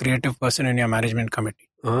is no creative person in your management committee?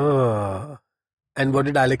 And what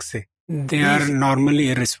did Alex say? They are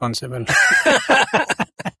normally irresponsible.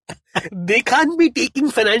 They can't be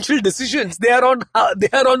taking financial decisions. They are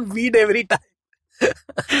on weed every time.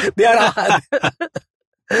 They are.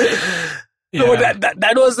 No,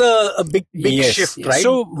 that was a big shift, right?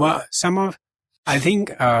 So I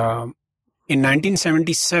think in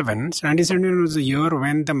 1977 was the year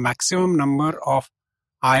when the maximum number of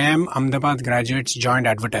IIM Ahmedabad graduates joined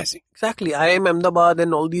advertising. Exactly. IIM Ahmedabad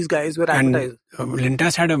and all these guys were advertising. And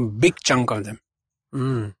Lintas had a big chunk of them.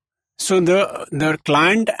 So the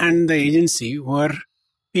client and the agency were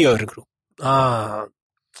peer group.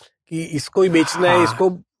 कि इसको ही बेचना है, इसको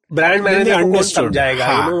brand manager को कौन समझाएगा?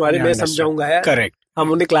 अरे मैं समझाऊंगा यार. Correct.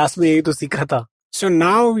 हमने क्लास में यही तो सीखा था. So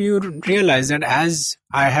now you realize that, as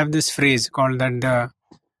I have this phrase called that the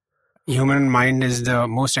human mind is the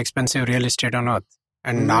most expensive real estate on earth.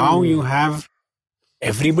 And now you have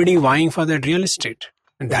everybody vying for that real estate.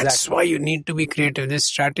 And that's why you need to be creative. This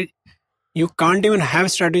strategy, you can't even have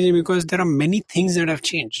strategy because there are many things that have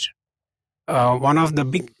changed. One of the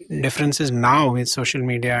big differences now with social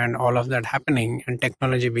media and all of that happening and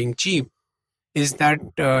technology being cheap is that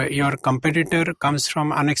your competitor comes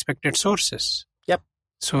from unexpected sources. Yep.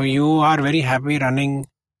 So you are very happy running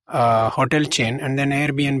a hotel chain and then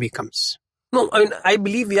Airbnb comes. No, I mean, I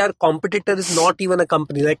believe our competitor is not even a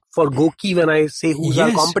company. Like for Goki, when I say who's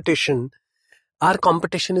our competition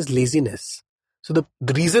is laziness. So the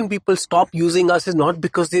reason people stop using us is not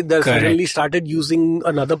because they suddenly started using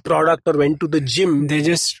another product or went to the gym. They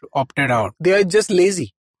just opted out. They are just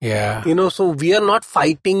lazy. Yeah. So we are not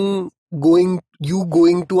fighting going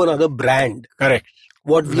to another brand. Correct.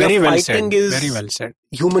 What we are fighting is very well said.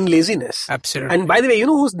 Human laziness. Absolutely. And by the way,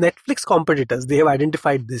 who's Netflix competitors? They have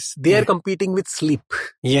identified this. They are competing with sleep.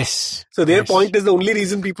 Yes. So their point is the only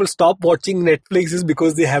reason people stop watching Netflix is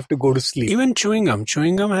because they have to go to sleep. Even chewing gum.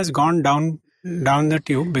 Chewing gum has gone down the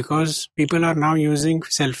tube because people are now using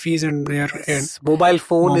selfies and their mobile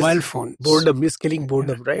phones. Boredom is killing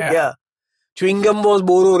boredom, right? Yeah. Chewing gum was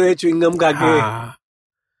bore ho rahe, chewing gum kha ke.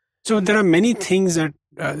 So there are many things that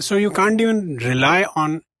so you can't even rely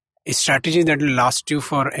on a strategy that will last you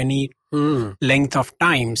for any length of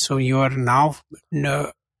time. So you are now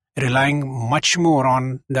relying much more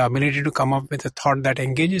on the ability to come up with a thought that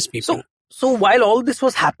engages people. So while all this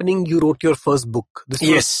was happening, you wrote your first book.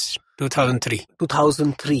 Yes, 2003.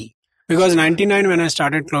 2003. Because 99 when I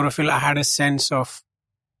started Chlorophyll, I had a sense of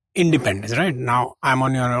independence, right? Now I'm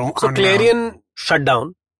on your own. So Clarion shut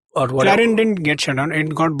down. Or whatever. Clarion didn't get shut down.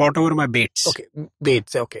 It got bought over by Bates. Okay,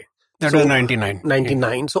 Bates, okay. That was 99.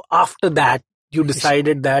 99. Yeah. So after that, you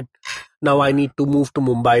decided that now I need to move to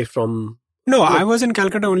Mumbai from... No, I was in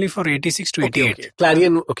Calcutta only for 86 to 88. Okay.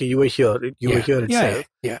 Clarion, you were here. You were here itself.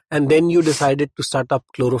 Yeah. And then you decided to start up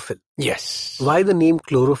Chlorophyll. Yes. Why the name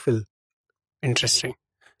Chlorophyll? Interesting.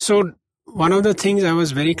 So one of the things I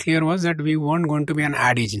was very clear was that we weren't going to be an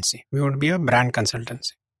ad agency. We would be a brand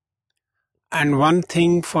consultancy. And one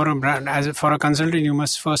thing for a brand, for a consultant, you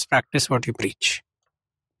must first practice what you preach.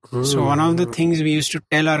 So one of the things we used to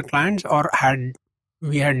tell our clients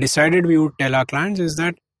we had decided we would tell our clients is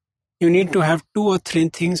that you need to have 2 or 3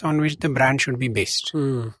 things on which the brand should be based.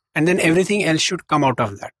 And then everything else should come out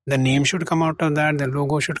of that. The name should come out of that. The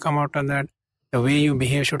logo should come out of that. The way you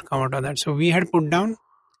behave should come out of that. So we had put down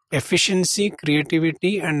efficiency,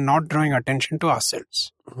 creativity, and not drawing attention to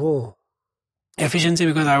ourselves. Efficiency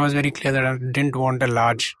because I was very clear that I didn't want a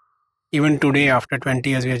large, even today after 20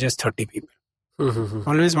 years we are just 30 people.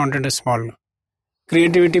 Always wanted a small.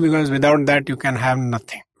 Creativity because without that you can have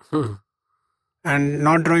nothing. And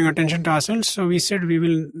not drawing attention to ourselves. So we said we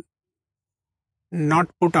will not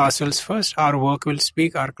put ourselves first. Our work will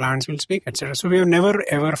speak, our clients will speak, etc. So we have never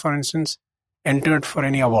ever, for instance, entered for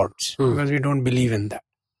any awards because we don't believe in that.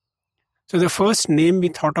 So the first name we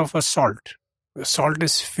thought of was Salt. Salt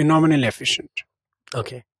is phenomenally efficient.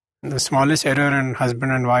 Okay. The smallest error and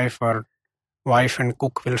husband and wife or wife and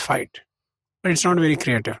cook will fight. But it's not very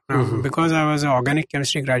creative. Because I was an organic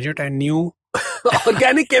chemistry graduate, I knew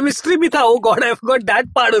Organic chemistry bhi tha. Oh God, I forgot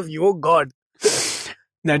that part of you. Oh God.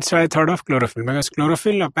 That's why I thought of chlorophyll, because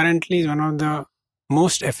chlorophyll apparently is one of the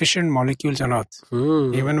most efficient molecules on Earth.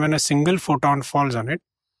 Even when a single photon falls on it,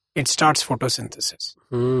 it starts photosynthesis.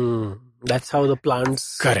 That's how the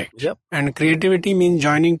plants... Correct. Yep. And creativity means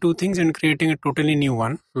joining two things and creating a totally new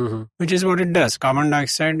one, which is what it does. Carbon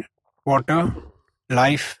dioxide, water,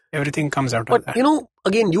 life, everything comes out of that. But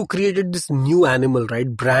again, you created this new animal, right?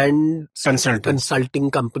 Brand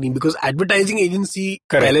consulting company, because advertising agency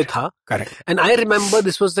pehle tha. Correct. And I remember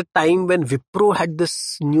this was the time when Wipro had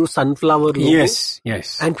this new sunflower logo. Yes.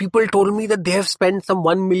 And people told me that they have spent some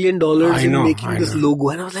 $1 million in making this logo.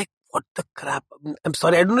 And I was like, what the crap? I'm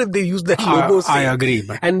sorry, I don't know if they use that logo. I agree.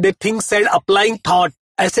 But... And the thing said applying thought.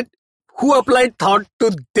 I said, who applied thought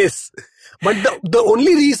to this? But the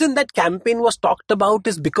only reason that campaign was talked about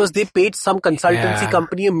is because they paid some consultancy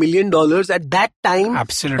company $1 million at that time.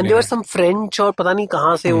 Absolutely. And there was some French or pata nahi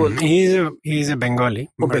kahan se He's a Bengali.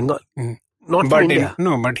 Oh, Bengal. Not from India.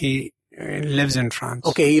 But he lives in France.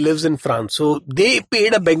 Okay, he lives in France. So they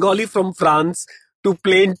paid a Bengali from France to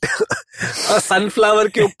paint a sunflower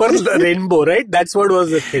ke upar rainbow, right? That's what was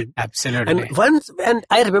the thing. Absolutely. And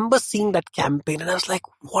I remember seeing that campaign and I was like,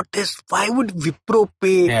 why would Wipro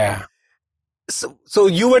pay? Yeah. So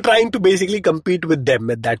you were trying to basically compete with them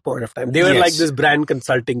at that point of time. They were like this brand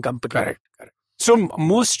consulting company. Correct. So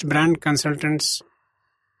most brand consultants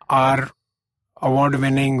are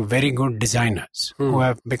award-winning, very good designers who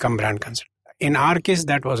have become brand consultants. In our case,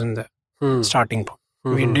 that wasn't the starting point.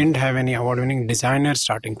 We didn't have any award-winning designer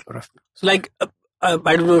starting chlorophyll. So I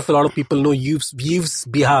don't know if a lot of people know Yves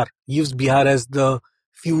Bihar as the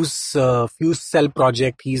fuse cell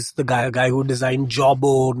project. He's the guy who designed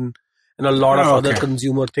Jawbone and a lot of other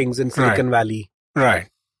consumer things in Silicon Valley. Right.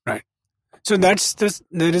 So that's this.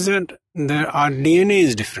 Our DNA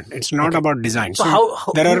is different. It's not about design. So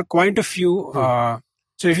how there are quite a few.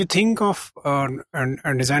 So if you think of a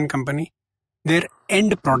design company, their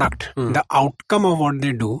end product, the outcome of what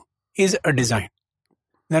they do is a design.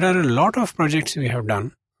 There are a lot of projects we have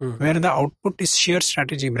done where the output is sheer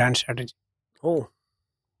strategy, brand strategy. Oh.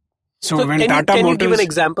 So when can you give an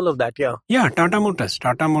example of that? Yeah, Tata Motors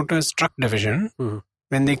truck division,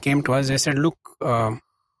 when they came to us, they said, look,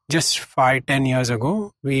 just 5-10 years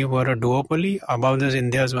ago, we were a duopoly. Above the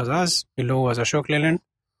India's was us, below was Ashok Leyland.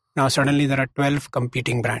 Now suddenly there are 12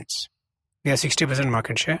 competing brands. We have 60%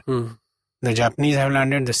 market share. The Japanese have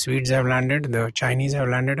landed, the Swedes have landed, the Chinese have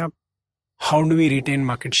landed up. How do we retain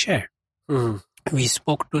market share? We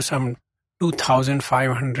spoke to some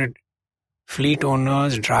 2,500 fleet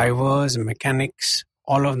owners, drivers, mechanics,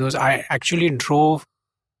 all of those. I actually drove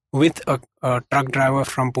with a truck driver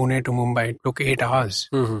from Pune to Mumbai. It took 8 hours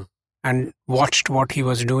and watched what he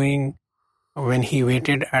was doing when he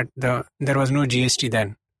waited there was no GST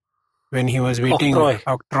then. When he was waiting,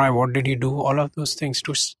 Octroy, what did he do? All of those things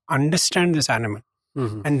to understand this animal.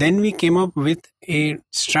 And then we came up with a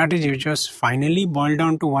strategy which was finally boiled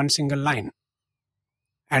down to one single line.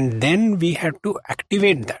 And then we had to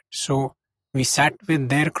activate that. So we sat with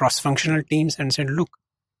their cross-functional teams and said, look,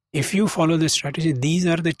 if you follow this strategy, these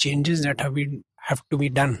are the changes that have to be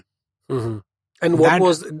done. And what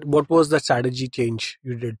was the strategy change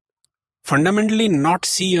you did? Fundamentally, not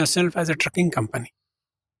see yourself as a trucking company,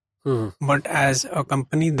 but as a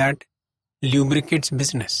company that lubricates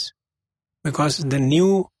business. Because the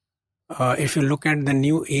new, if you look at the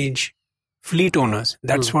new age fleet owners,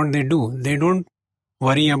 that's what they do. They don't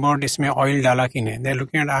worry about isme oil dala ki nahi. They're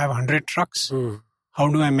looking at, I have 100 trucks. How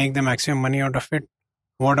do I make the maximum money out of it?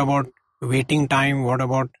 What about waiting time? What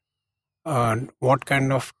about what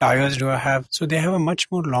kind of tires do I have? So they have a much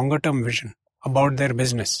more longer term vision about their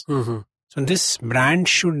business. So this brand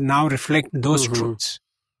should now reflect those truths.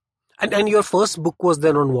 And your first book was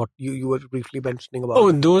then on what? You were briefly mentioning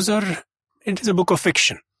about. It is a book of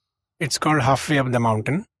fiction. It's called Halfway Up the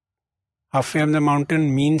Mountain. Halfway Up the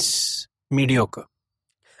Mountain means mediocre.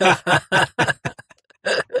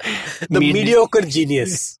 Mediocre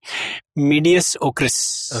genius. Medius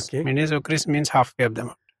ocris. Okay. Medius ocris means halfway up the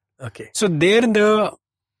mountain. Okay. So there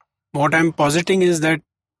what I'm positing is that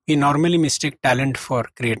we normally mistake talent for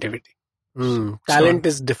creativity. Talent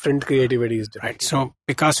is different, creativity is different. Right. So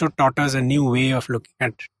Picasso taught us a new way of looking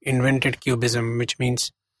at, invented cubism, which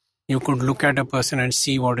means you could look at a person and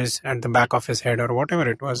see what is at the back of his head or whatever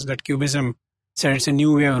it was. That cubism said it's a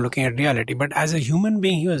new way of looking at reality. But as a human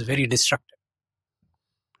being, he was very destructive.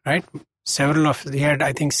 Right? He had,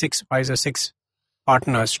 I think, 5 or 6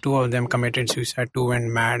 partners. 2 of them committed suicide, 2 went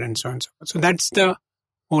mad, and so on and so forth. So that's the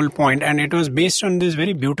whole point. And it was based on this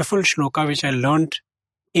very beautiful shloka which I learned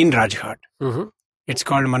in Rajghat. It's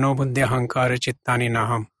called Manobuddhya Hankara Chittani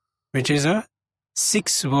Naham, which is a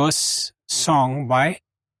 6-verse song by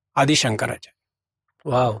Adi Shankaracharya.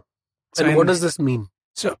 Wow. So And what does this mean?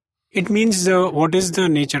 So it means what is the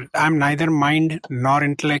nature? I'm neither mind nor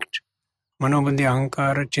intellect, Manobuddhya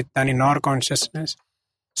Hankara Chittani nor consciousness.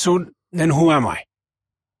 So then who am I?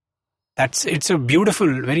 It's a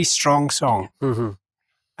beautiful, very strong song. Mm-hmm.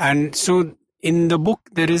 And so in the book,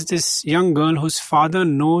 there is this young girl whose father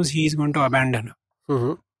knows he's going to abandon her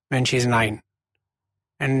Mm-hmm. when she's 9.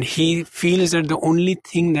 And he feels that the only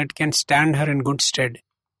thing that can stand her in good stead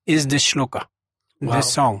is this shloka, Wow.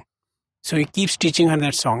 this song. So he keeps teaching her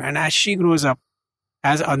that song. And as she grows up,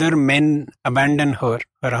 as other men abandon her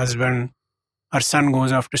husband, her son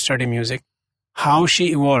goes off to study music, how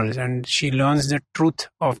she evolves and she learns the truth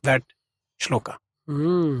of that shloka.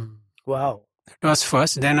 Wow. It was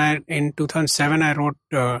first. Then in 2007, I wrote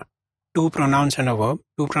 2 pronouns and a verb.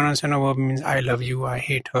 2 pronouns and a verb means I love you, I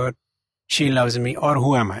hate her, she loves me, or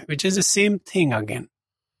who am I, which is the same thing again.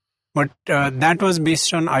 But that was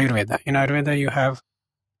based on Ayurveda. In Ayurveda, you have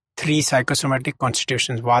 3 psychosomatic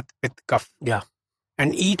constitutions, Vat, Pitta, Kapha. Yeah.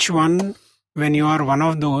 And each one, when you are one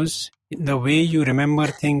of those, the way you remember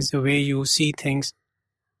things, the way you see things,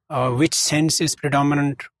 which sense is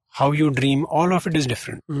predominant, how you dream, all of it is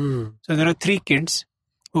different. So there are 3 kids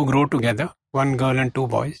who grow together, 1 girl and 2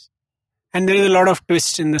 boys. And there is a lot of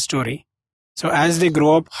twist in the story. So as they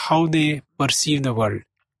grow up, how they perceive the world.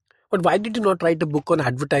 But why did you not write a book on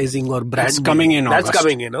advertising or branding? That's coming in August. That's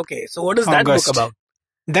coming in. Okay. So what is that book about?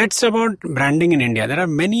 That's about branding in India. There are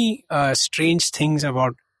many strange things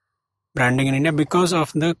about branding in India because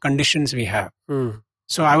of the conditions we have.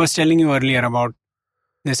 So I was telling you earlier about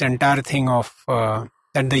this entire thing of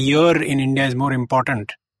that the ear in India is more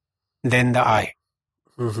important than the eye.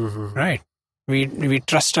 Right? We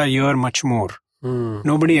trust our ear much more.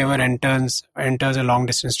 Nobody ever enters a long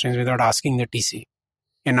distance train without asking the TC.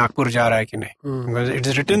 In Nagpur ja raha hai ki nahi? Because it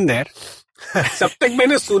is written there. जब तक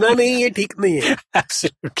मैंने सुना नहीं ये ठीक नहीं है.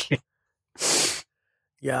 Absolutely.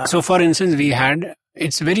 Yeah. So for instance,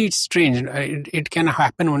 it's very strange. It can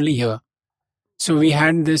happen only here. So we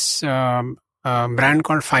had this brand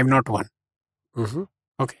called 501.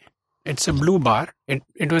 Okay. It's a blue bar.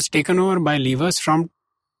 It was taken over by levers from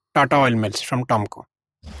Tata Oil Mills, from Tomco.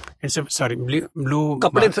 It's a, blue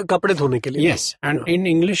कपड़े धोने के लिए. Yes. And in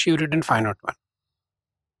English, you written 501.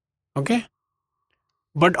 Okay.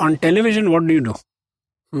 But on television, what do you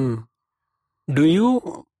do? Do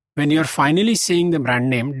you, when you're finally saying the brand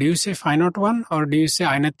name, do you say 501 or do you say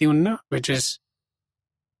Ainatiunna, which is,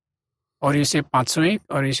 or you say 501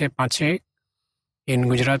 or you say 501 in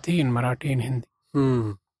Gujarati, in Marathi, in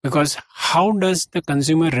Hindi? Because how does the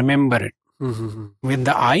consumer remember it? With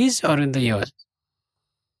the eyes or with the ears?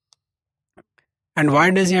 And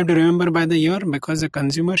why does he have to remember by the ear? Because the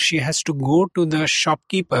consumer, she has to go to the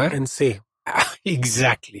shopkeeper and say.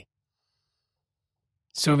 Exactly.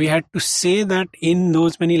 So we had to say that in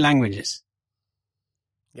those many languages.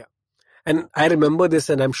 Yeah. And I remember this,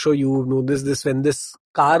 and I'm sure you know this when this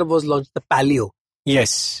car was launched, the Palio.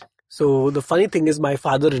 Yes. So the funny thing is my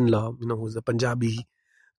father-in-law, who's a Punjabi,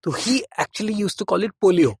 so he actually used to call it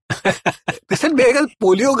polio. They said,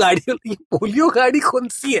 polio gaadi kaun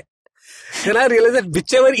si hai? Then I realized that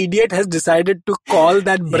whichever idiot has decided to call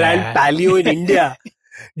that brand Palio in India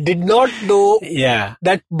did not know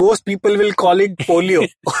that most people will call it polio.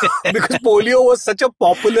 Because polio was such a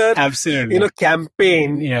popular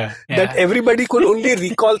campaign that everybody could only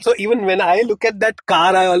recall. So even when I look at that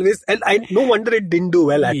car, no wonder it didn't do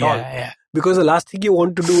well at all. Yeah. Because the last thing you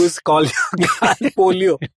want to do is call your car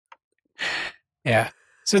polio. Yeah.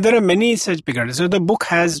 So there are many such pictures. So the book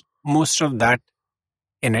has most of that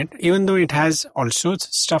in it, even though it has also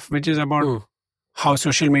stuff which is about how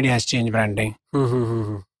social media has changed branding,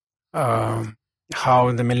 how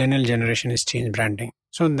the millennial generation has changed branding.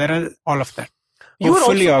 So there are all of that.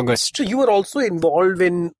 Hopefully August. So you were also involved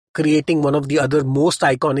in creating one of the other most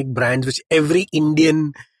iconic brands which every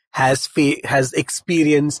Indian has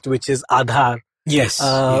experienced, which is Aadhaar. Yes.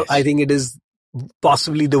 I think it is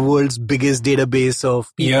possibly the world's biggest database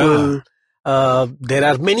of people. Yeah. There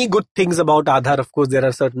are many good things about Aadhaar. Of course, there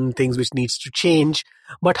are certain things which needs to change.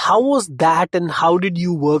 But how was that, and how did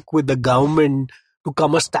you work with the government to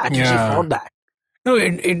come a strategy for that? No,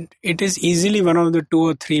 it is easily one of the 2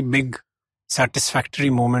 or 3 big satisfactory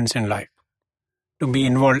moments in life to be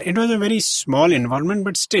involved. It was a very small involvement,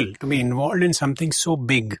 but still to be involved in something so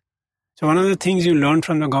big. So one of the things you learn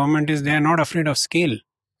from the government is they are not afraid of scale.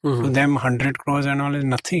 To them, 100 crores and all is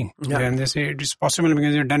nothing. Yeah. And they say it is possible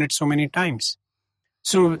because they've done it so many times.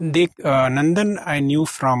 So Nandan I knew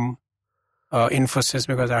from Infosys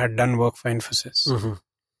because I had done work for Infosys. Mm-hmm.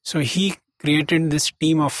 So he created this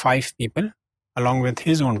team of 5 people along with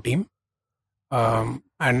his own team.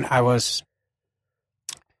 And I was,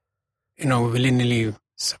 willy-nilly,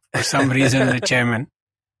 for some reason, the chairman.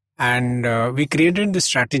 And we created the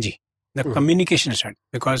strategy, the communication strategy,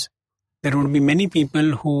 because there would be many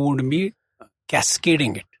people who would be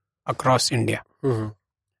cascading it across India. Mm-hmm.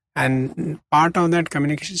 And part of that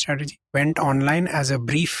communication strategy went online as a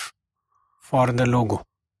brief for the logo.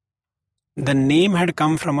 The name had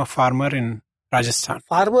come from a farmer in Rajasthan.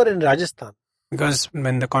 Farmer in Rajasthan. Because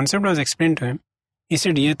when the concept was explained to him, he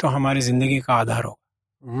said, "Ye to hamari zindagi ka aadhar ho."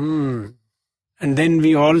 And then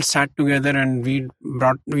we all sat together and we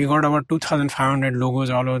got about 2,500 logos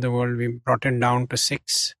all over the world. We brought it down to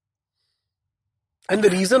 6. And the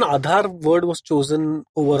reason Aadhar word was chosen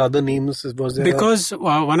over other names was there because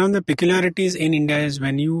one of the peculiarities in India is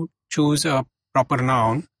when you choose a proper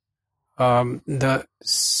noun, the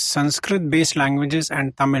Sanskrit-based languages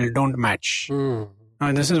and Tamil don't match.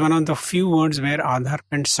 Now, this is one of the few words where Aadhar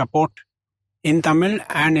can support in Tamil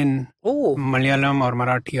and in Malayalam or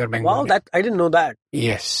Marathi or Bengali. Wow, I didn't know that.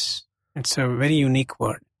 Yes. It's a very unique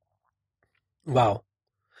word. Wow.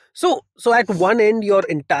 So at one end, your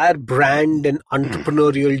entire brand and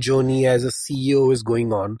entrepreneurial journey as a CEO is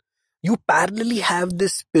going on. You parallelly have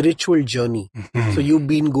this spiritual journey. So you've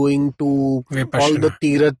been going to Vipassana. all the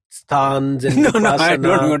Tirath Sthans and No, Vipassana. I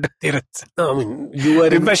don't go to Tirath. No, I mean, you were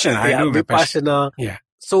Vipassana. I do Vipassana. Yeah.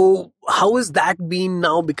 So how has that been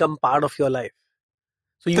now become part of your life?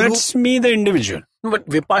 So That's me, the individual. But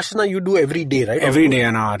Vipassana you do every day, right? Every day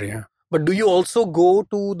an hour, yeah. But do you also go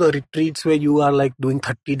to the retreats where you are like doing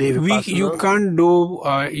 30-day Vipassana? You can't do,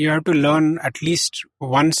 you have to learn at least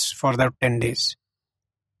once for that 10 days.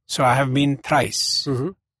 So I have been thrice,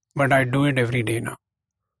 but I do it every day now.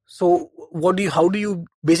 So how do you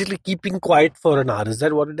basically keeping quiet for an hour? Is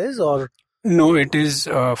that what it is, or? No, it is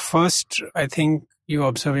first, I think you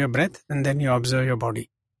observe your breath and then you observe your body.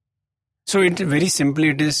 So it very simply,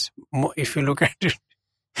 it is, if you look at it,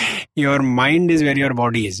 your mind is where your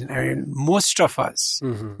body is. I mean, most of us,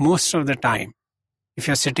 most of the time, if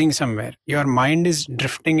you're sitting somewhere, your mind is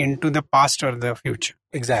drifting into the past or the future.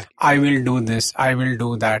 Exactly. I will do this, I will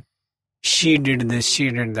do that. She did this, she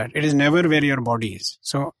did that. It is never where your body is.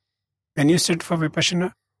 So when you sit for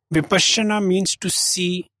Vipassana means to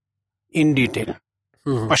see in detail.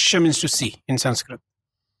 Pashya means to see in Sanskrit.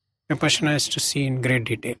 Vipassana is to see in great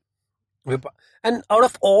detail. And out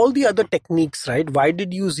of all the other techniques, right, why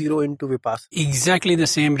did you zero into Vipassana? Exactly the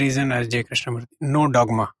same reason as J. Krishnamurti. No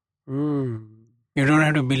dogma. You don't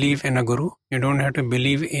have to believe in a guru. You don't have to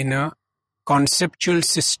believe in a conceptual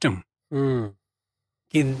system.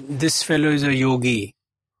 This fellow is a yogi.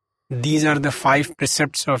 These are the 5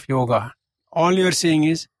 precepts of yoga. All you're saying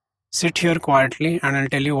is, sit here quietly and I'll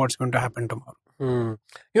tell you what's going to happen tomorrow.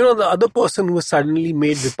 The other person who suddenly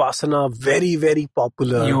made Vipassana very, very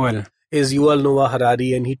popular is Yuval Noah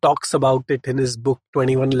Harari, and he talks about it in his book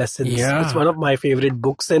 21 Lessons. Yeah. It's one of my favorite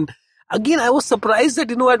books. And again, I was surprised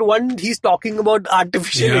that, at one he's talking about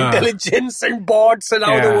artificial intelligence and bots and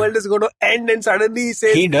how the world is going to end, and suddenly he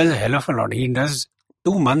says... He does a hell of a lot. He does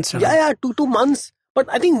 2 months. Two months. But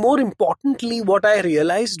I think more importantly, what I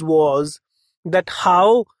realized was that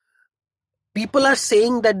how people are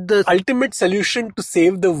saying that the ultimate solution to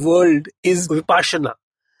save the world is Vipassana.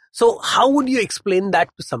 So how would you explain that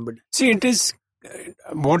to somebody? See, it is,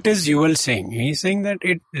 what is Yuval saying? He's saying that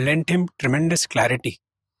it lent him tremendous clarity.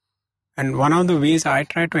 And one of the ways I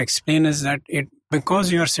try to explain is that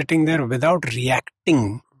because you are sitting there without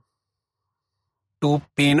reacting to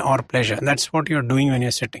pain or pleasure, that's what you're doing when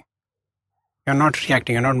you're sitting. You're not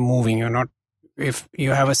reacting, you're not moving, if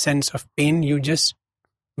you have a sense of pain, you just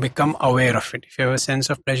become aware of it. If you have a sense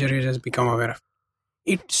of pleasure, you just become aware of it.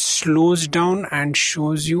 It slows down and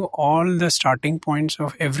shows you all the starting points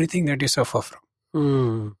of everything that you suffer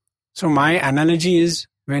from. So my analogy is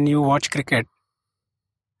when you watch cricket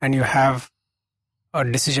and you have a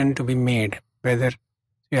decision to be made, whether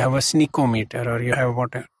you have a sneakometer or you have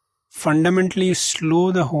whatever, fundamentally you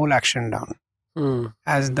slow the whole action down.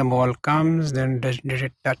 As the ball comes, then did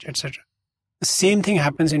it touch, etc. The same thing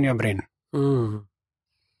happens in your brain.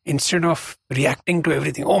 Instead of reacting to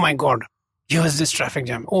everything, oh my God, here's this traffic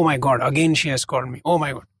jam. Oh my God, again she has called me. Oh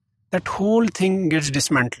my God. That whole thing gets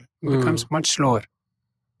dismantled. It becomes much slower.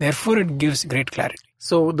 Therefore, it gives great clarity.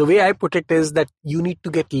 So the way I put it is that you need to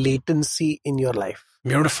get latency in your life.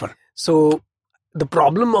 Beautiful. So the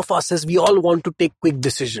problem of us is we all want to take quick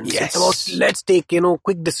decisions. Yes. It's about, let's take,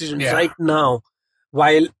 quick decisions right now.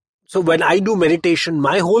 So when I do meditation,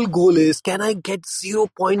 my whole goal is, can I get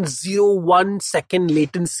 0.01 second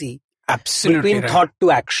latency Absolutely between right. thought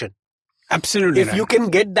to action. Absolutely If right. you can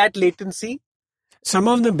get that latency, Some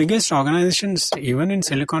of the biggest organizations, even in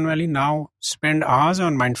Silicon Valley now, spend hours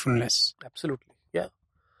on mindfulness. absolutely, yeah.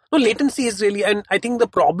 No, latency is really, and I think the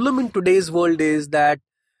problem in today's world is that,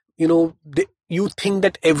 you think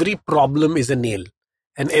that every problem is a nail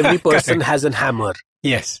and every person Correct. has a hammer.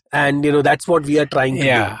 Yes. And, that's what we are trying to do.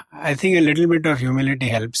 Yeah. I think a little bit of humility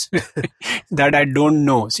helps. That I don't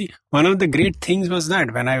know. See, one of the great things was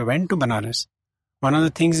that when I went to Banaras, one of the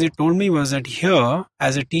things they told me was that here,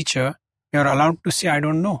 as a teacher, you're allowed to say, I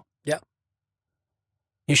don't know. Yeah.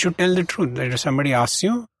 You should tell the truth. That if somebody asks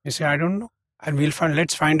you, you say, I don't know. And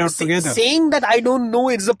let's find out together. Saying that I don't know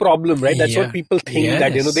is a problem, right? That's Yeah. what people think,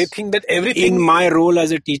 that, Yes. they think that everything. In my role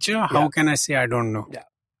as a teacher, how Yeah. can I say I don't know? Yeah.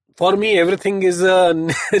 For me, everything is a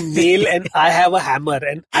nail and I have a hammer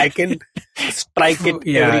and I can strike it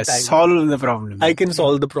every time. Solve the problem. I can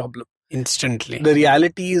solve the problem. Instantly. The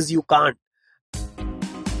reality is you can't.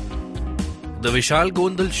 The Vishal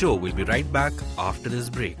Gondal Show will be right back after this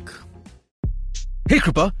break. Hey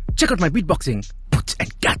Kripa, check out my beatboxing. Boots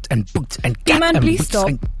and cat and boots and cat man, and please boots stop.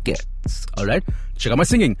 and cats. Alright, check out my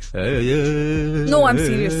singing. No, I'm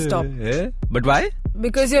serious, stop. But why?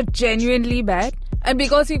 Because you're genuinely bad and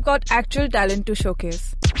because you've got actual talent to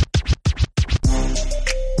showcase.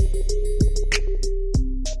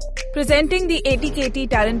 Presenting the ATKT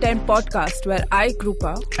Talent Time podcast where I,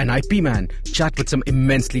 Krupa, An IP man, chat with some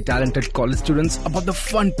immensely talented college students about the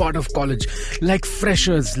fun part of college, like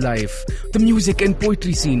freshers' life, the music and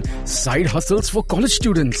poetry scene, side hustles for college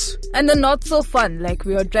students. and the not so fun like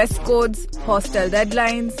weird dress codes, hostel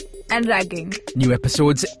deadlines, and ragging. New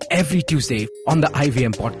episodes every Tuesday on the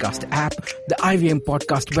IVM Podcast app, the IVM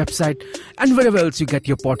Podcast website, and wherever else you get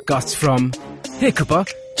your podcasts from. Hey Kripa,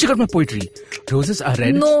 check out my poetry. Roses are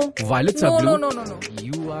red, No. violets No, are blue. no.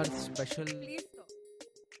 You are special. Please stop.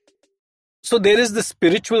 So there is the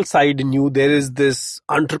spiritual side in you. There is this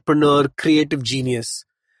entrepreneur, creative genius.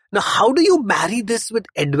 Now, how do you marry this with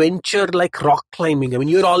adventure like rock climbing? I mean,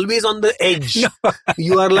 you're always on the edge.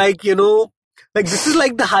 You are like, like this is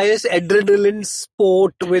like the highest adrenaline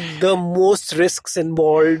sport with the most risks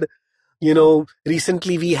involved.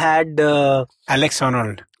 Recently we had Alex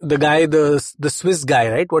Arnold. the guy, the Swiss guy,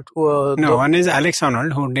 right? One is Alex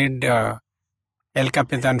Arnold who did El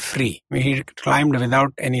Capitan free. He climbed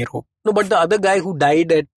without any rope. No, but the other guy who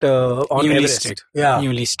died at on Uli Everest. Stick. Yeah,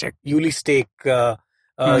 Uli Stick. Uli Stake. He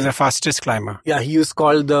was the fastest climber. Yeah, he was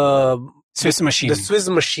called the Swiss machine. The Swiss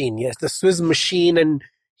machine. Yes, the Swiss machine, and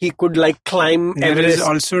he could like climb There Everest. is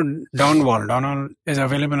also Downwall. Downwall is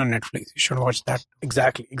available on Netflix. You should watch that.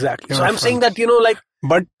 Exactly. So Beautiful. I'm saying that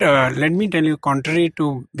But let me tell you, contrary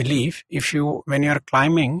to belief, when you're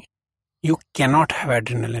climbing, you cannot have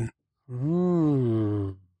adrenaline.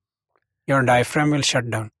 Your diaphragm will shut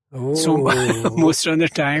down. So most of the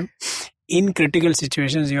time, in critical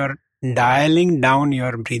situations, you're dialing down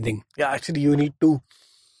your breathing. yeah, actually, you need to.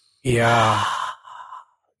 Yeah.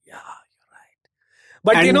 Yeah, you're right.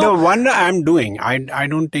 But And the one I'm doing, I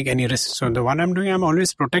don't take any risks. So the one I'm doing, I'm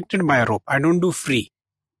always protected by a rope. I don't do free,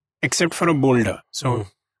 except for a boulder. So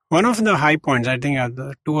one of the high points, I think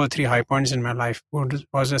the 2 or 3 high points in my life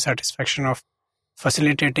was the satisfaction of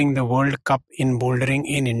facilitating the World Cup in bouldering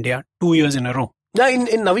in India 2 years in a row. yeah, in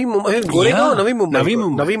Navi Mumbai, Goregaon, Yeah, Navi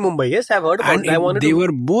Mumbai, Navi Mumbai. Yes, I've heard about And it. they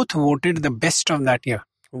were both voted the best of that year.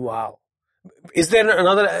 Wow. Is there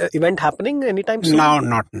another event happening anytime soon? No,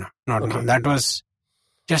 not now. Okay. That was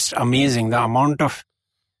just amazing. The amount of...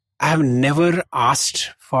 I have never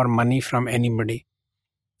asked for money from anybody.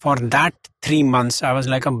 For that 3 months, I was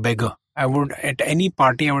like a beggar. I would, at any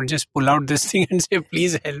party, I would just pull out this thing and say,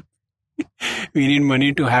 please help. We need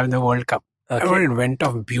money to have the World Cup. Okay. And it went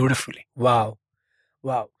off beautifully. Wow.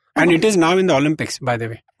 And it is now in the Olympics, by the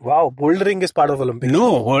way. Wow, bouldering is part of Olympics.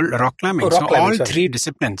 No, world rock climbing. Oh, rock So climbing, all sorry. 3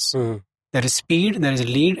 disciplines. Mhm. There is speed, there is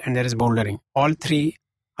lead, and there is bouldering. All 3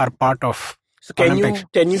 are part of So can Olympics.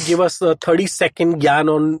 you give us a 30-second gyan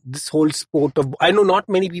on this whole sport of? I know not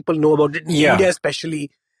many people know about it in Yeah. India, especially.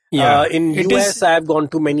 Yeah. In It US, is- I've gone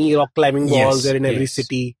to many rock climbing walls. Yes, They're in every yes.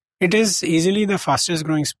 city. It is easily the fastest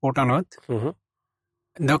growing sport on earth. Mhm.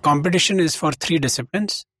 The competition is for 3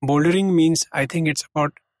 disciplines. Bouldering means, I think it's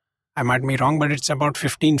about, I might be wrong, but it's about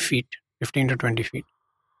 15 feet, 15 to 20 feet.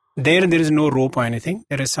 There is no rope or anything.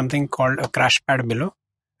 There is something called a crash pad below.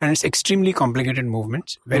 And it's extremely complicated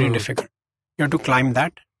movements, very difficult. You have to climb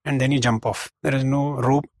that and then you jump off. There is no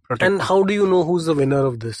rope protecting. And how do you know who's the winner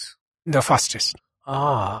of this? The fastest.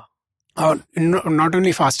 Ah. Not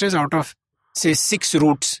only fastest, out of, say, 6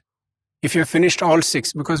 routes, if you have finished all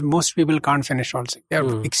 6, because most people can't finish all 6. They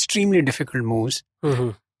are extremely difficult moves.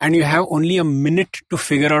 Mhm. and you have only a minute to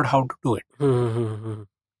figure out how to do it.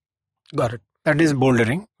 Got it. That is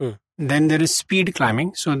bouldering. Then there is speed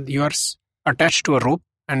climbing. So you are attached to a rope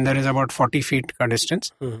and there is about 40 feet ka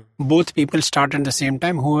distance. Both people start at the same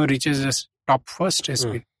time. Whoever reaches the top first is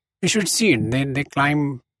speed. You should see it. They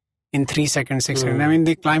climb in 3 seconds, 6 seconds. I mean,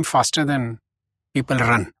 they climb faster than people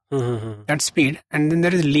run. That's speed. And then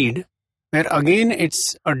there is lead, where again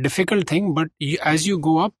it's a difficult thing, but as you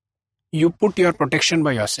go up, you put your protection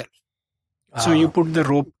by yourself. So you put the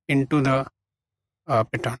rope into the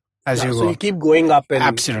piton as you go. So you keep going up. And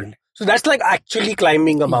absolutely. So that's like actually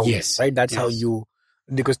climbing a mountain, yes, right? That's how you,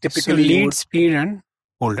 because typically so lead, speed and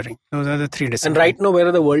bouldering. Those are the three disciplines. And right now, where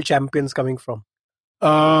are the world champions coming from?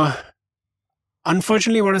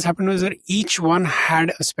 Unfortunately, what has happened was that each one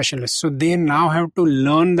had a specialist. So they now have to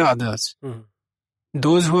learn the others.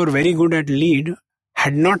 Those who are very good at lead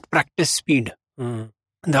had not practiced speed.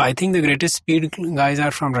 I think the greatest speed guys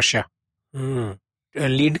are from Russia.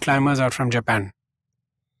 Lead climbers are from Japan.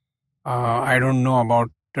 I don't know about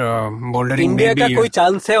bouldering. India का कोई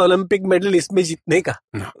chance है Olympic medal इसमें जीतने का?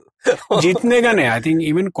 No. जीतने का नहीं. I think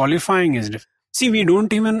even qualifying is different. See, we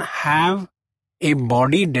don't even have a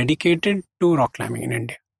body dedicated to rock climbing in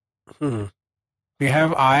India. We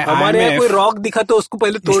have हमारे यहाँ कोई rock दिखा तो उसको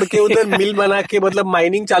पहले तोड़ के उधर मिल बना के मतलब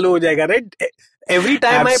mining चालू हो जाएगा, right? Every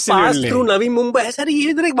time Absolutely. I pass through Navi Mumbai, sir ये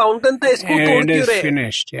इधर एक mountain था, इसको तोड़ क्यों रहे?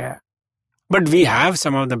 Finished, yeah. But we have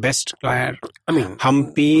some of the best climbers. I mean,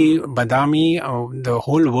 Hampi, Badami, the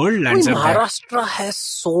whole world lands up there. Maharashtra has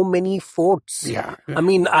so many forts. Yeah. I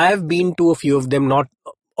mean, I have been to a few of them, not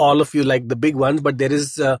all of you like the big ones, but there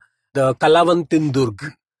is the Kalavantin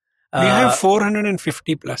Durg. We have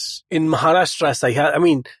 450 plus. In Maharashtra, I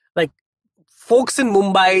mean, like folks in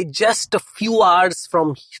Mumbai, just a few hours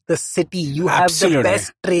from the city, you have Absolutely. the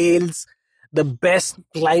best trails, the best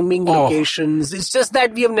climbing locations. It's just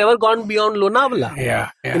that we have never gone beyond Lonavala.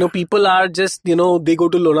 Yeah. You know, people are just, they go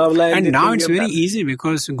to Lonavala. And now it's very easy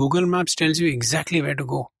because Google Maps tells you exactly where to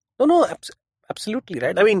go. No, absolutely,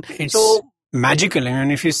 right? I mean, it's magical. I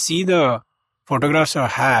mean, if you see the photographs I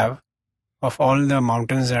have of all the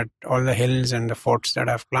mountains, all the hills and the forts that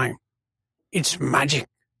I've climbed, it's magic.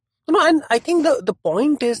 No, and I think the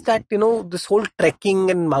point is that, this whole trekking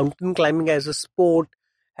and mountain climbing as a sport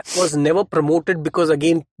was never promoted because,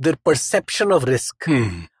 again, the perception of risk,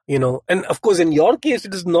 and of course, in your case,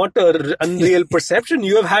 it is not an unreal perception.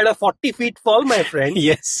 You have had a 40 feet fall, my friend.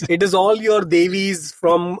 Yes. It is all your devis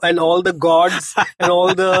and all the gods and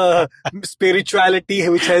all the spirituality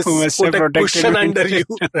which has put a cushion under you,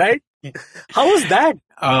 right? How was that?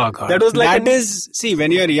 Oh, God. That was like see,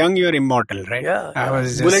 when you're young, you're immortal, right? Yeah. I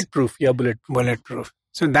was just bulletproof. Yeah, bulletproof.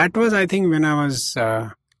 So that was, I think, when I was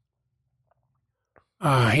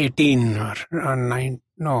 18 or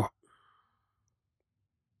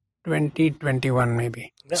 20, 21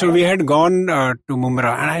 maybe. Yeah. So we had gone to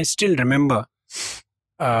Mumra, and I still remember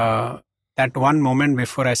that one moment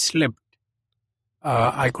before I slipped.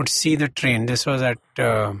 I could see the train. This was at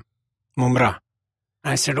Mumra.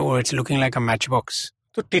 I said, "Oh, it's looking like a matchbox."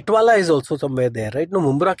 So Titwala is also somewhere there, right? No,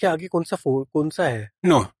 Mumra के आगे कौन सा है?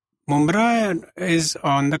 No, Mumra is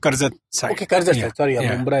on the Karzat side. Okay, Karzat side. Sorry,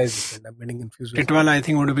 Mumra is different. I'm getting confused. Titwala, I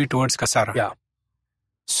think, would be towards Kasara. Yeah.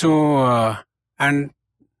 So, and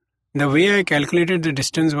the way I calculated the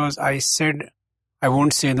distance was, I said, I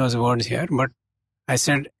won't say those words here, but I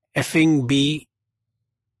said, effing B,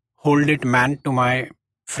 hold it man, to my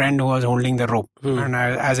friend who was holding the rope. And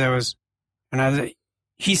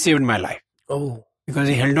he saved my life. Oh. Because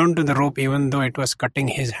he held on to the rope even though it was cutting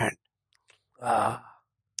his hand.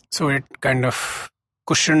 So it kind of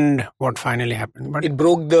cushioned what finally happened. But it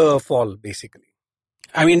broke the fall, basically.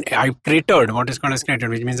 I mean, I cratered, what is called as cratered,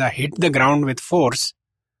 which means I hit the ground with force,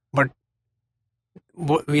 but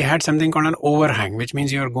we had something called an overhang, which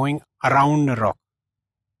means you're going around a rock.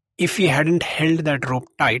 If he hadn't held that rope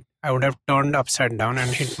tight, I would have turned upside down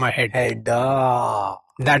and hit my head. That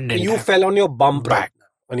didn't You happen. fell on your bump Back.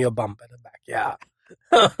 On your bump at the back, yeah.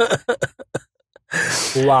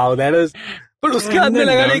 Wow, that is... But उसके बाद में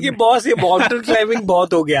लगा कि boss ये mountain climbing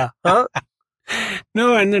बहुत हो गया, huh?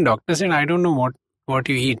 No, and the doctor said, I don't know what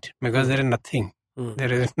you eat because there is nothing.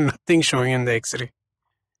 There is nothing showing in the X-ray.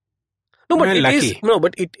 No,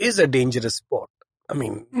 but it is a dangerous sport. I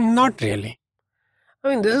mean, not really. I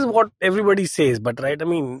mean, this is what everybody says, but right? I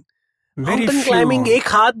mean, Very mountain few. climbing, एक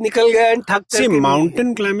हाथ निकल गया and थक See,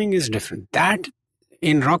 mountain climbing is different. That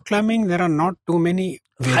in rock climbing, there are not too many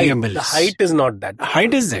variables. The height is not that.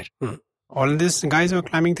 Height is there. All these guys were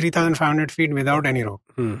climbing 3,500 feet without any rope.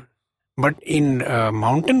 But in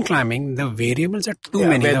mountain climbing, the variables are too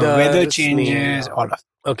many. The weather changes, all of that.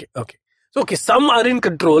 Okay. So, okay, some are in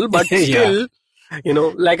control, but still,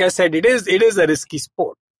 like I said, it is a risky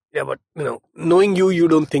sport. Yeah, but knowing you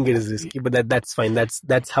don't think it is risky, but that's fine.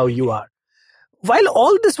 That's how you are. While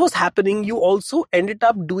all this was happening, you also ended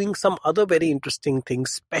up doing some other very interesting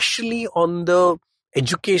things, especially on the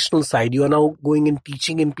educational side. You are now going and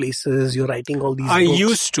teaching in places. You're writing all these books.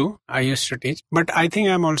 I used to teach, but I think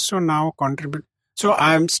I'm also now contribute. So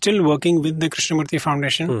I'm still working with the Krishnamurti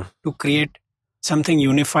Foundation to create something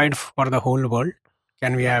unified for the whole world.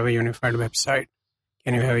 Can we have a unified website?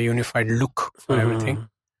 Can we have a unified look for everything?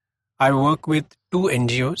 I work with 2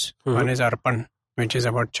 NGOs. One is Arpan, which is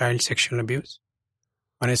about child sexual abuse.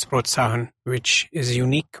 One is Protsahan, which is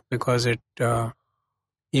unique because it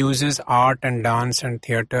uses art and dance and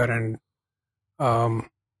theater and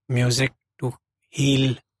music to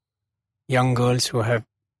heal young girls who have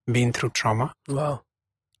been through trauma. Wow.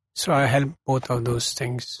 So I help both of those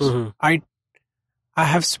things. I've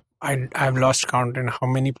lost count in how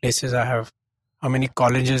many places how many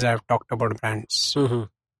colleges I have talked about brands.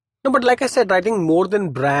 No, but like I said, I think more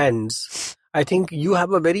than brands, I think you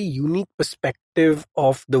have a very unique perspective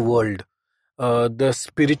of the world. The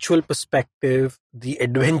spiritual perspective, the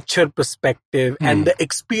adventure perspective, and the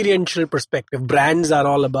experiential perspective. Brands are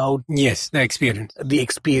all about... Yes, the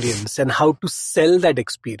experience and how to sell that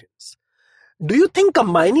experience. Do you think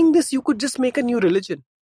combining this, you could just make a new religion?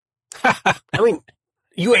 I mean,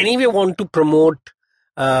 you anyway want to promote,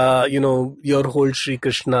 your whole Sri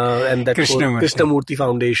Krishna and that whole Krishnamurti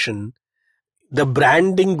Foundation. The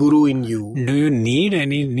branding guru in you. Do you need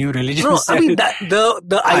any new religion? No, I mean,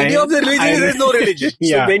 the idea of the religion is there's no religion.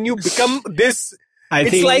 So when you become this,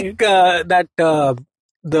 it's like what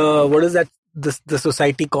is that? The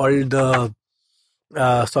society called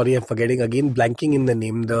sorry, I'm forgetting again, blanking in the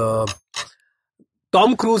name. The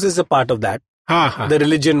Tom Cruise is a part of that. The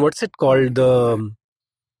religion, what's it called? The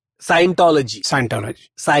Scientology.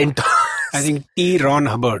 I think T. Ron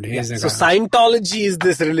Hubbard. So Scientology is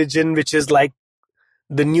this religion which is like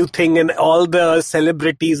the new thing, and all the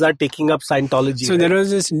celebrities are taking up Scientology. So there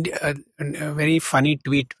was this a very funny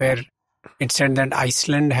tweet where it said that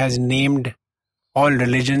Iceland has named all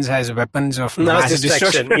religions as weapons of mass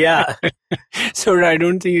destruction. Yeah. So I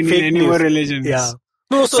don't think you need any more religions. Yeah.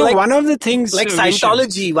 No, so like, one of the things... Like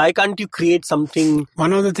Scientology, why can't you create something...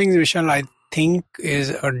 One of the things, Vishal, I think is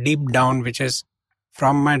a deep down, which is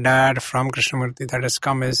from my dad, from Krishnamurti, that has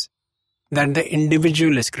come, is that the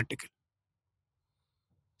individual is critical.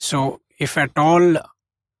 So if at all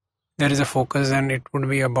there is a focus, then it would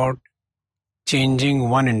be about changing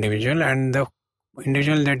one individual, and the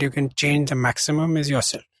individual that you can change the maximum is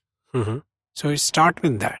yourself. So you start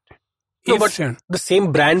with that. No, but the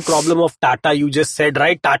same brand problem of Tata, you just said,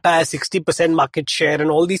 right? Tata has 60% market share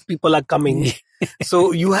and all these people are coming.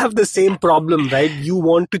 So you have the same problem, right? You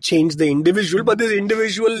want to change the individual, but this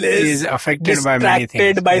individual is affected by many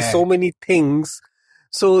things. By so many things.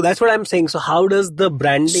 So that's what I'm saying. So how does the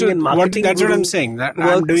branding and marketing... That's what I'm saying. That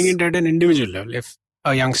I'm doing it at an individual level. If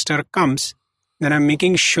a youngster comes, then I'm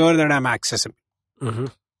making sure that I'm accessible.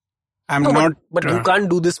 But you can't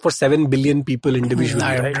do this for 7 billion people individually.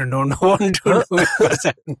 I don't want to do it for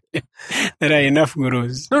 7 billion. There are enough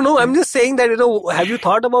gurus. No, I'm just saying that, have you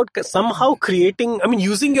thought about somehow creating,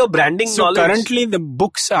 using your branding knowledge? So currently the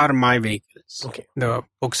books are my vehicles. Okay. The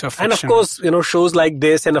books of fiction. And of course, shows like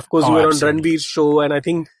this, and of course you were on Ranveer's show, and I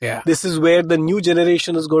think this is where the new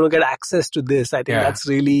generation is going to get access to this. I think that's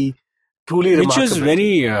really, truly remarkable. Which is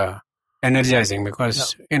very energizing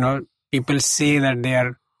because, people say that they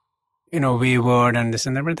are wayward and this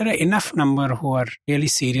and that, but there are enough number who are really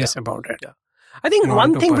serious about it. Yeah. I think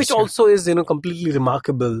one thing which also is, completely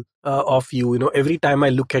remarkable of you, every time I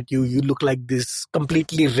look at you, you look like this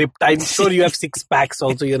completely ripped. I'm sure you have 6 packs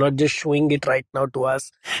also. You're not just showing it right now to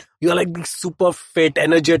us. You're like this super fit,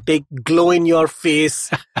 energetic, glow in your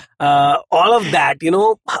face, all of that,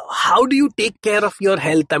 How do you take care of your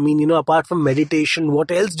health? Apart from meditation,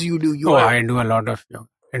 what else do you do? I do a lot of yoga.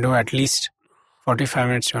 I do at least 45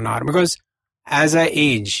 minutes to an hour, because as I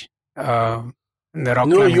age, the rock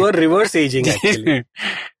climbing, you are reverse aging actually.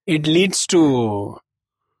 It leads to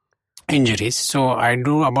injuries. So I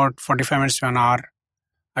do about 45 minutes to an hour.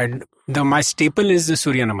 My staple is the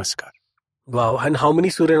Surya Namaskar. Wow. And how many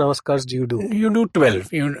Surya Namaskars do you do? You do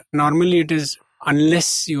 12. Normally it is,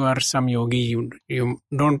 unless you are some yogi, you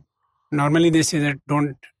don't, normally they say that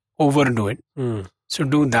don't overdo it. So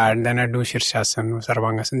do that. Then I do Shirshasana,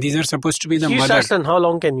 Sarvangasana. These are supposed to be the mother. Shirshasana, how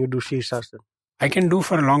long can you do Shirshasana? I can do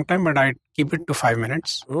for a long time, but I keep it to 5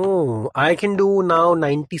 minutes. Oh, I can do now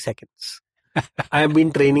 90 seconds. I have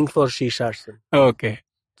been training for Shirshasana. Okay.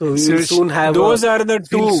 So we So will soon have those are the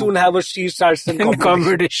we'll two soon have a Sheesh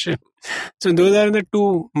competition. So those are the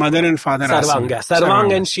two, mother and father. Sarvang, yeah.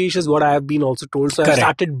 Sarvang and Sheesh is what I have been also told. So I've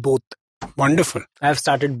started both. Wonderful. I have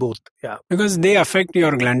started both. Yeah. Because they affect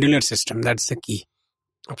your glandular system. That's the key.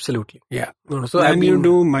 Absolutely. Yeah. So when you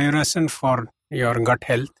do Mayurasan for your gut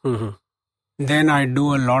health, then I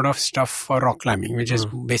do a lot of stuff for rock climbing, which is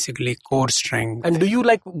basically core strength. And do you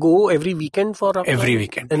like go every weekend for rock Every climbing?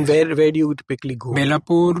 weekend. And where do you typically go?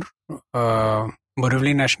 Belapur,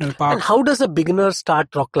 Borivali National Park. And how does a beginner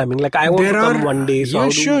start rock climbing? Like I want to come one day.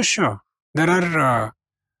 So sure. There are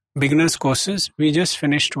beginners courses. We just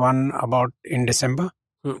finished one about in December.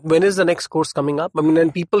 When is the next course coming up? I mean,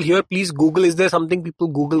 and people here, please Google. Is there something people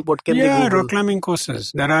Google? What can they Google? Yeah, rock climbing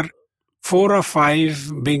courses. There are 4 or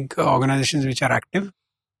 5 big organizations which are active,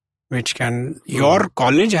 which can... Your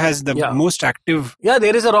college has the most active... Yeah,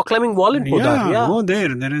 there is a rock climbing wall in Podar. Yeah, go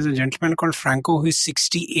there. There is a gentleman called Franco who is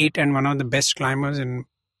 68 and one of the best climbers in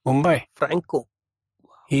Mumbai. Franco.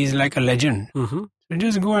 He's like a legend. So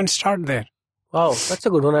just go and start there. Wow, that's a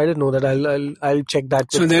good one. I didn't know that. I'll check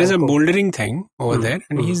that. So there is a bouldering thing over there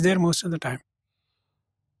and he's there most of the time.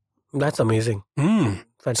 That's amazing.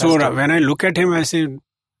 Fantastic. So when I look at him, I say...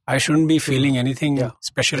 I shouldn't be feeling anything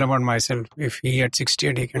special about myself. If he at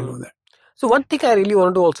 68, he can do that. So one thing I really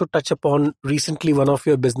wanted to also touch upon, recently one of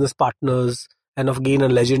your business partners and again a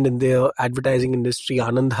legend in the advertising industry,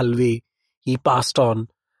 Anand Halve, he passed on.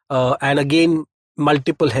 And again,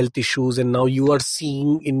 multiple health issues. And now you are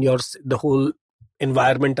seeing in the whole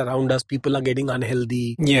environment around us, people are getting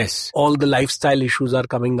unhealthy. Yes. All the lifestyle issues are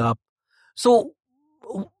coming up. So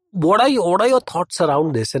what are your thoughts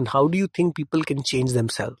around this, and how do you think people can change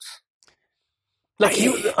themselves? Like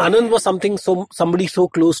Anand was somebody so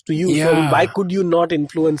close to you, so why could you not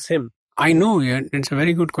influence him? I know, it's a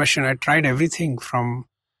very good question. I tried everything from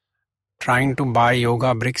trying to buy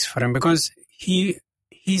yoga bricks for him because he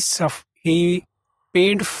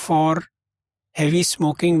paid for heavy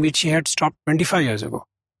smoking, which he had stopped 25 years ago.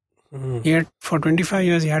 For 25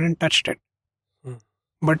 years, he hadn't touched it.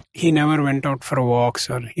 But he never went out for walks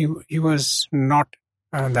or he was not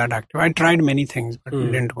that active. I tried many things, but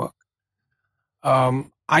it didn't work.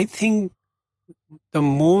 I think the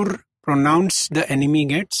more pronounced the enemy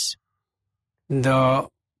gets, the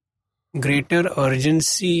greater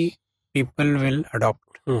urgency people will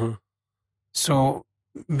adopt. So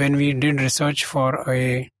when we did research for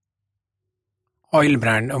a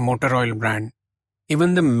motor oil brand,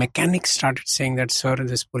 even the mechanics started saying that, sir,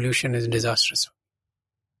 this pollution is disastrous.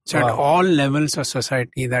 So at all levels of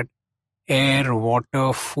society, that air,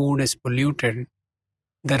 water, food is polluted,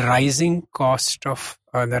 the rising cost of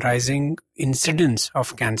the rising incidence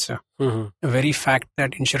of cancer, the very fact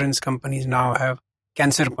that insurance companies now have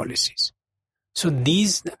cancer policies. So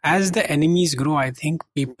these, as the enemies grow, I think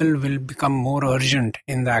people will become more urgent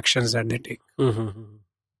in the actions that they take.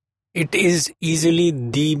 It is easily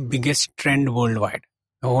the biggest trend worldwide,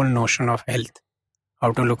 the whole notion of health,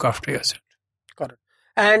 how to look after yourself. Got it.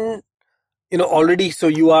 And, already, so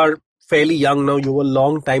you are fairly young now, you have a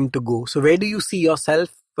long time to go. So where do you see yourself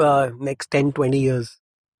next 10, 20 years?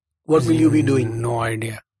 What will you be doing? No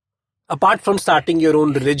idea. Apart from starting your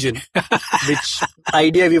own religion, which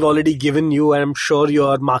idea we've already given you, and I'm sure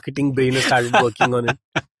your marketing brain has started working on it.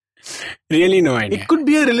 Really no idea. It could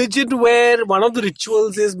be a religion where one of the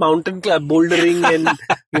rituals is mountain bouldering and,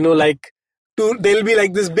 there'll be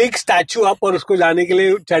like this big statue up और उसको जाने के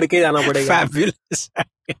लिए चढ़ के जाना पड़ेगा. Fabulous.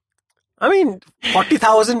 I mean,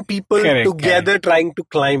 40,000 people together trying to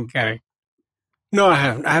climb. Correct. No, I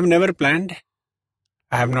have never planned.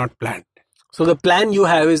 I have not planned. So the plan you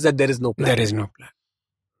have is that there is no plan. There is no plan.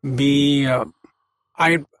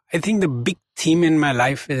 I think the big theme in my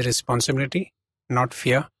life is responsibility, not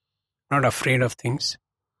fear, not afraid of things.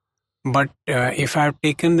 But if I have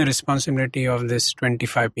taken the responsibility of this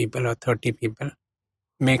 25 people or 30 people,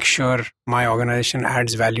 make sure my organization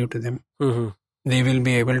adds value to them. They will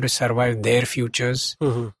be able to survive their futures.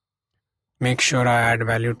 Make sure I add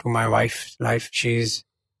value to my wife's life. She's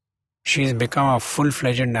become a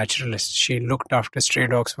full-fledged naturalist. She looked after stray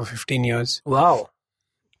dogs for 15 years. Wow.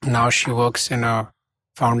 Now she works in a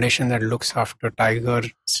foundation that looks after tiger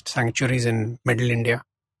sanctuaries in Middle India.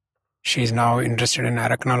 She's now interested in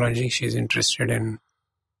arachnology. She's interested in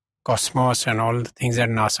cosmos and all the things that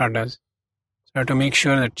NASA does. So I have to make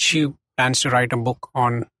sure that she plans to write a book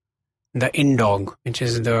on the in-dog, which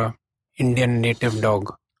is the Indian native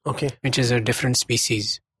dog. Okay. Which is a different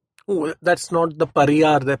species. Oh, that's not the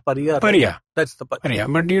Pariya. The Pariya. Pariya. That's the Pariya.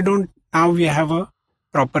 Pariya. But you don't, now we have a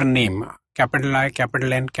proper name. Capital I,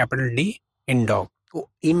 capital N, capital D, in-dog. Oh,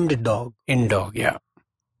 in-dog. In-dog, yeah.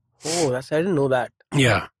 Oh, I didn't know that.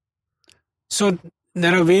 Yeah. So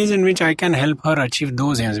there are ways in which I can help her achieve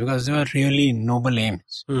those aims because they are really noble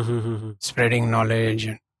aims. Spreading knowledge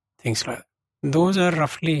and things like that. Those are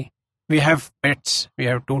roughly, we have pets. We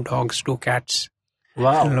have 2 dogs, 2 cats.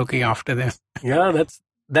 Wow. Looking after them. Yeah,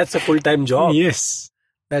 that's a full-time job. Yes.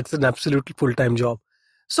 That's an absolutely full-time job.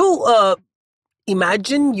 So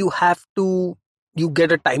imagine you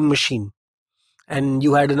get a time machine and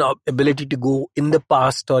you had an ability to go in the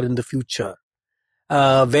past or in the future.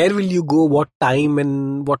 Where will you go, what time,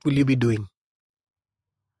 and what will you be doing?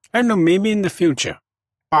 I don't know, maybe in the future.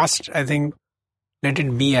 Past, I think, let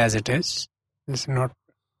it be as it is. It's not.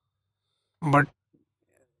 But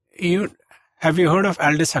have you heard of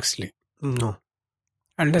Aldous Huxley? No.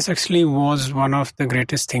 Aldous Huxley was one of the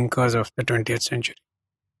greatest thinkers of the 20th century.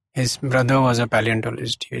 His brother was a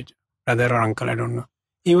paleontologist. Brother or uncle, I don't know.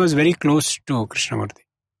 He was very close to Krishnamurti.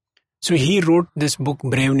 So he wrote this book,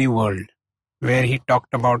 Brave New World, where he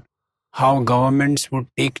talked about how governments would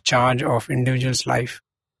take charge of individuals' life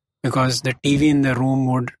because the TV in the room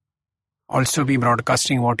would also be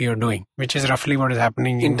broadcasting what you're doing, which is roughly what is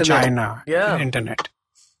happening in China, internet.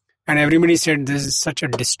 And everybody said this is such a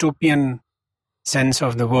dystopian sense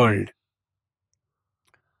of the world.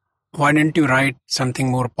 Why didn't you write something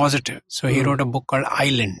more positive? So he wrote a book called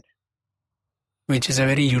Island, which is a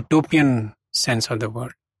very utopian sense of the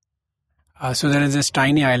world. So there is this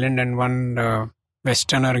tiny island and one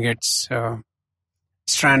Westerner gets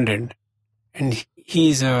stranded and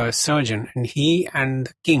he's a surgeon and he and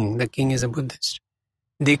the king is a Buddhist.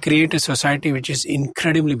 They create a society which is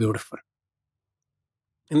incredibly beautiful.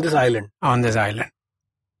 In this island? On this island.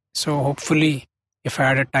 So hopefully, if I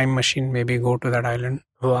had a time machine, maybe go to that island.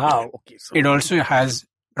 Wow. Okay. So it also has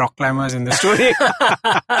rock climbers in the story.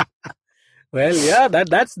 Well, yeah,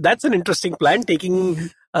 that's an interesting plan,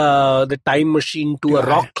 taking the time machine to a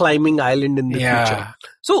rock climbing island in the future.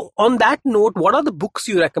 So on that note, what are the books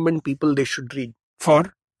you recommend people they should read?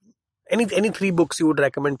 For? Any 3 books you would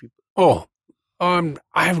recommend people? Oh,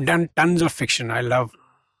 I have done tons of fiction. I love,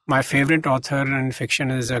 my favorite author in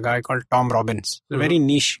fiction is a guy called Tom Robbins. A very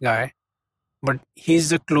niche guy, but he's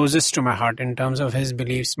the closest to my heart in terms of his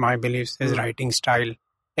beliefs, my beliefs, his writing style,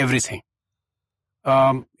 everything.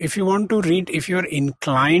 If you want to read, if you're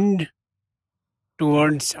inclined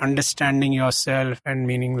towards understanding yourself and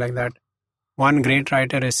meaning like that, one great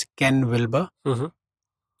writer is Ken Wilber.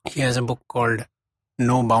 He has a book called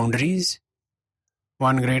No Boundaries.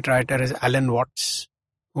 One great writer is Alan Watts,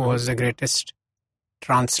 who was the greatest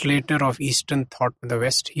translator of Eastern thought to the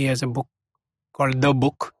West. He has a book called The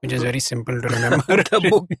Book, which is very simple to remember. The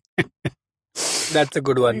Book. That's a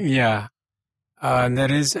good one. Yeah.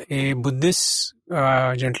 There is a Buddhist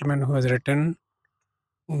gentleman who has written,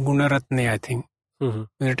 Gunaratne, I think. He's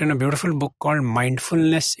written a beautiful book called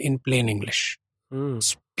Mindfulness in Plain English.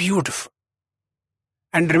 It's beautiful.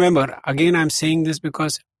 And remember, again, I'm saying this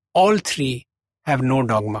because all 3 have no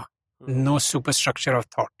dogma, no superstructure of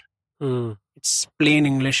thought. It's plain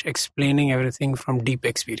English explaining everything from deep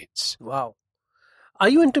experience. Wow. Are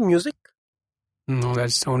you into music? No,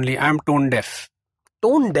 I'm tone deaf.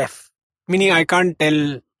 Tone deaf? Meaning I can't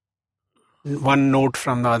tell one note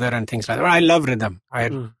from the other and things like that. But I love rhythm.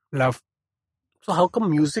 I love. So how come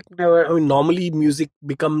music normally music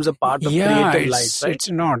becomes a part of creative life, right? It's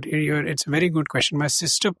not. It's a very good question. My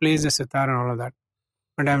sister plays the sitar and all of that.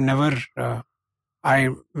 But I've never,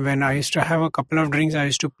 when I used to have a couple of drinks, I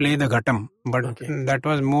used to play the ghatam. But that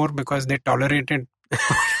was more because they tolerated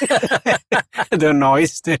the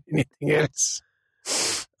noise than anything else.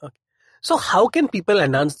 Okay. So how can people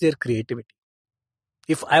enhance their creativity?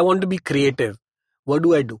 If I want to be creative, what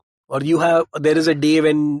do I do? Or there is a day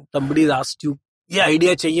when somebody asked you, ये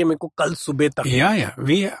idea चाहिए मेरे को कल सुबह तक.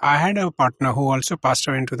 Yeah. I had a partner who also passed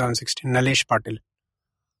away in 2016, Nalesh Patil,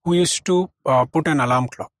 who used to put an alarm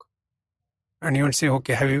clock. And he would say,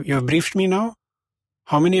 okay, you have briefed me now?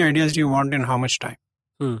 How many ideas do you want in how much time?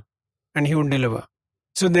 And he would deliver.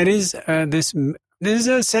 So there is this is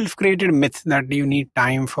a self-created myth that you need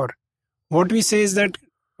time for. What we say is that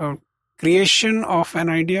creation of an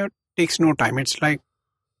idea takes no time. It's like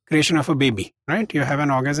creation of a baby, right? You have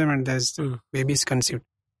an orgasm and the baby is conceived.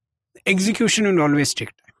 Execution will always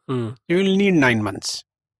take time. You will need 9 months.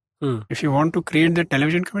 If you want to create the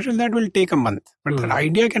television commercial, that will take a month. But the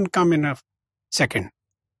idea can come in a second.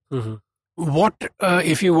 What,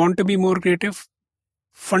 if you want to be more creative,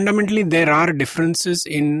 fundamentally there are differences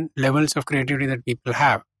in levels of creativity that people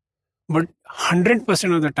have. But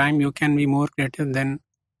 100% of the time you can be more creative than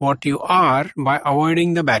what you are by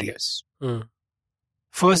avoiding the barriers.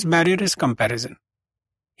 First barrier is comparison.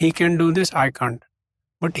 He can do this, I can't.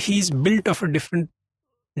 But he's built of a different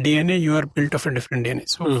DNA, you are built of a different DNA.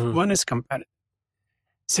 So one is comparison.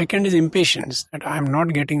 Second is impatience, that I'm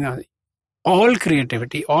not getting the... All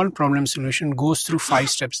creativity, all problem solution goes through 5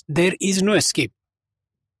 steps. There is no escape.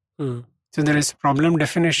 So there is problem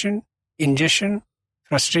definition, ingestion,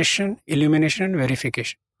 frustration, illumination, and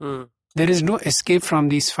verification. There is no escape from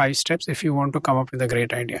these 5 steps if you want to come up with a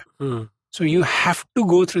great idea. So you have to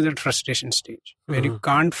go through that frustration stage where you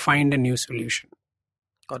can't find a new solution.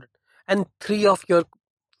 Got it. And 3 of your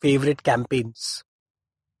favorite campaigns.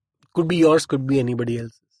 Could be yours, could be anybody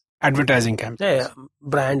else's. Advertising campaigns. Yeah.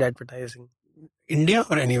 Brand advertising. India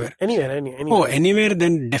or anywhere? Anywhere. Oh, anywhere,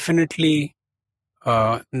 then definitely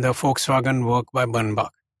the Volkswagen work by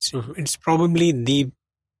Bernbach. It's probably the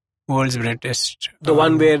world's greatest. The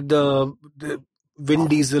one where the Vin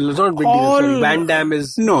Diesel, not Vin Diesel, sorry, Van Damme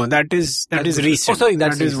is... No, that is recent. Oh, sorry,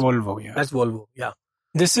 that is Volvo, yeah. That's Volvo, yeah.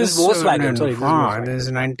 This is Volkswagen, sorry. This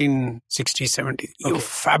is 1960, 70. Okay.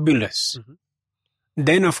 Fabulous.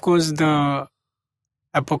 Then, of course, the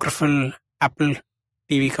apocryphal Apple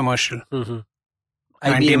TV commercial.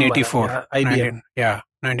 1984. IBM.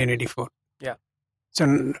 1984. Yeah.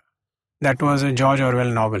 So that was a George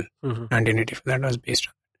Orwell novel, 1984. That was based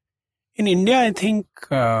on. In India, I think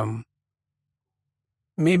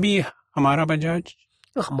maybe Hamara Bajaj.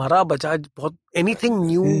 Hamara Bajaj, anything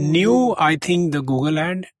new? New, I think the Google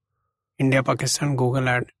ad, India-Pakistan Google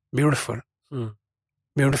ad, beautiful.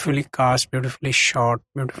 Beautifully cast, beautifully shot,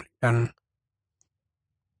 beautifully done.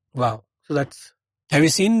 Wow. So that's... Have you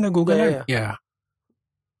seen the Google ad? Yeah.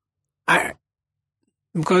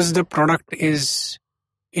 Because the product is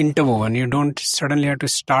interwoven. You don't suddenly have to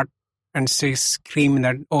start and scream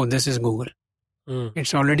that, oh, this is Google.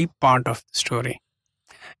 It's already part of the story.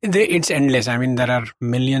 It's endless. I mean, there are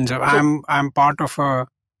millions of... I'm part of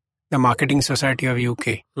the Marketing Society of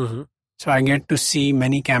UK. So I get to see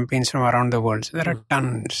many campaigns from around the world. So there are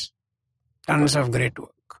tons of great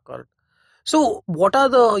work. Got it. So what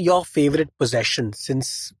are your favorite possessions,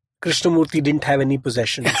 since Krishnamurti didn't have any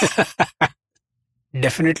possessions?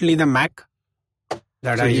 Definitely the Mac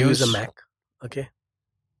that I use. A Mac. Okay.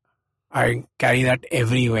 I carry that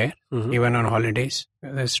everywhere, even on holidays.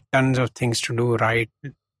 There's tons of things to do, right?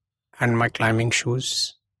 And my climbing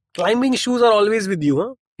shoes. Climbing shoes are always with you,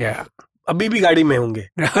 huh? Yeah. Abhi bhi gaadi mein honge.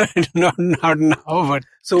 Not now, but...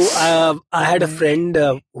 So, I had a friend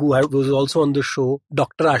who was also on the show,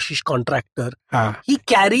 Dr. Ashish Contractor. He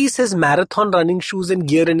carries his marathon running shoes and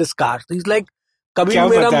gear in his car. So he's like, kabhi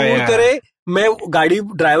mera mood kare, main gaadi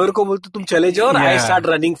driver ko bolte tum chale jao, and I start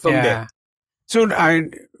running from there. So,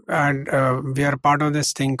 we are part of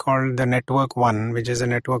this thing called the Network One, which is a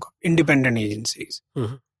network of independent agencies.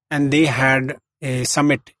 And they had a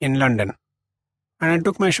summit in London. And I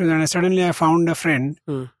took my shoes and suddenly I found a friend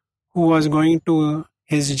who was going to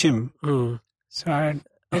his gym. So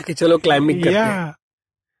okay, chalo climbing karte. Yeah.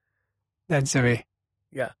 That's the way.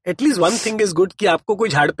 Yeah. At least one thing is good कि आपको कोई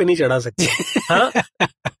झाड़ पे नहीं चढ़ा सकते. हाँ?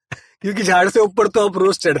 क्योंकि झाड़ से ऊपर तो आप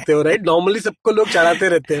रोज चढ़ते हो, right? Normally सबको लोग चढ़ाते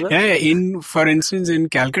रहते हैं ना? Yeah, for instance, in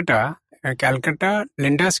Calcutta,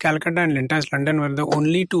 Lintas Calcutta and Lintas London were the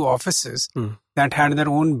only 2 offices that had their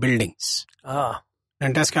own buildings.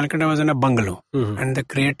 Lintas Calcutta was in a bungalow and the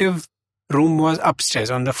creative room was upstairs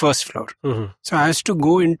on the first floor. So I used to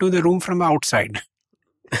go into the room from outside.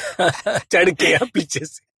 चढ़ के पीछे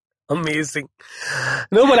से. Amazing.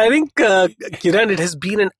 No, but I think, Kiran, it has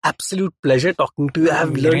been an absolute pleasure talking to you. I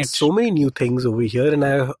have learned so many new things over here, and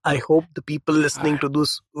I hope the people listening to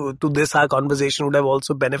this our conversation would have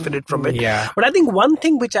also benefited from it. Yeah. But I think one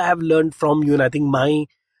thing which I have learned from you, and I think my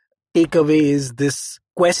takeaway is this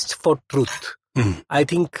quest for truth. I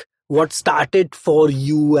think what started for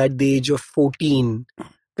you at the age of 14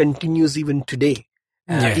 continues even today.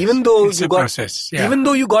 Yes, even though it's a process. Yeah. Even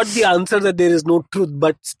though you got the answer that there is no truth,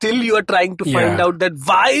 but still you are trying to find out that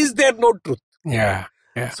why is there no truth? Yeah.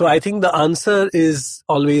 So I think the answer is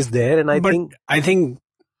always there, and I think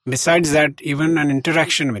besides that, even an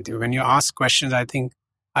interaction with you, when you ask questions, I think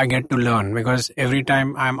I get to learn, because every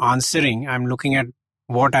time I'm answering, I'm looking at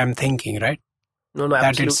what I'm thinking, right? No, that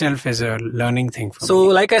absolutely. itself is a learning thing for me. So,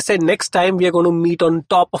 like I said, next time we are going to meet on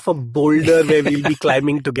top of a boulder where we'll be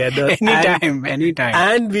climbing together. Anytime.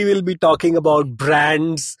 And we will be talking about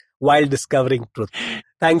brands while discovering truth.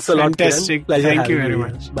 Thanks a lot, Fantastic. Kiran. Pleasure. Thank you very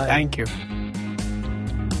much. Bye. Thank you.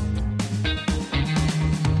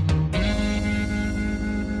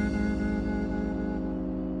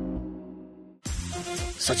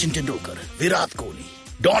 Sachin Tendulkar, Virat Kohli,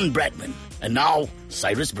 Don Bradman, and now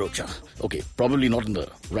Cyrus Brocha. Okay, probably not in the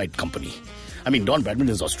right company. I mean, Don Bradman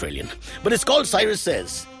is Australian. But it's called Cyrus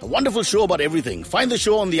Says, a wonderful show about everything. Find the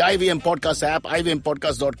show on the IVM Podcast app,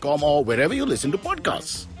 ivmpodcast.com, or wherever you listen to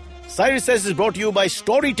podcasts. Cyrus Says is brought to you by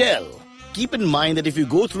Storytel. Keep in mind that if you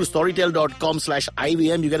go through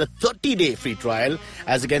storytel.com/IVM, you get a 30-day free trial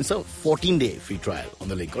as against a 14-day free trial on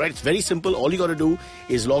the link. All right? It's very simple. All you got to do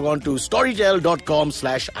is log on to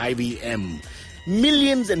storytel.com/IVM.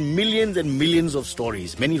 Millions and millions and millions of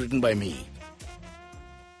stories, many written by me.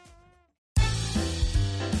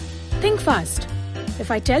 Think fast. If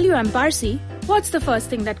I tell you I'm Parsi, what's the first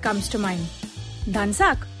thing that comes to mind?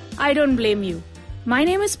 Dhansak. I don't blame you. My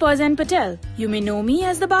name is Parzan Patel. You may know me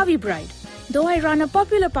as the Bhavi Bride. Though I run a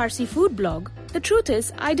popular Parsi food blog, the truth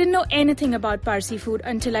is I didn't know anything about Parsi food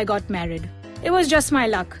until I got married. It was just my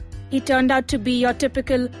luck. He turned out to be your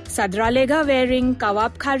typical sadralega wearing,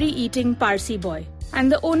 kawab khari eating Parsi boy.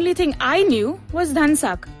 And the only thing I knew was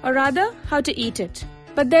dhansak, or rather, how to eat it.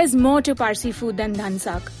 But there's more to Parsi food than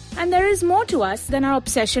dhansak. And there is more to us than our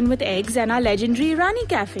obsession with eggs and our legendary Rani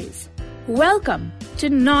cafes. Welcome to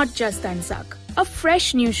Not Just Dhansak, a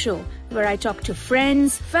fresh new show where I talk to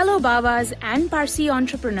friends, fellow Babas and Parsi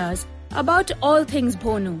entrepreneurs about all things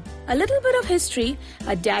Bhonu. A little bit of history,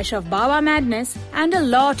 a dash of Baba madness, and a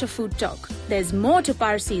lot of food talk. There's more to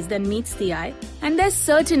Parsis than meets the eye, and there's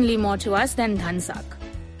certainly more to us than Dhansak.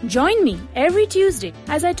 Join me every Tuesday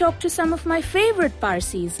as I talk to some of my favorite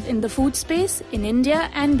Parsis in the food space in India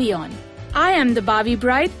and beyond. I am the Bhavi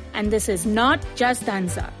Bride, and this is Not Just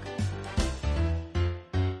Dhansak.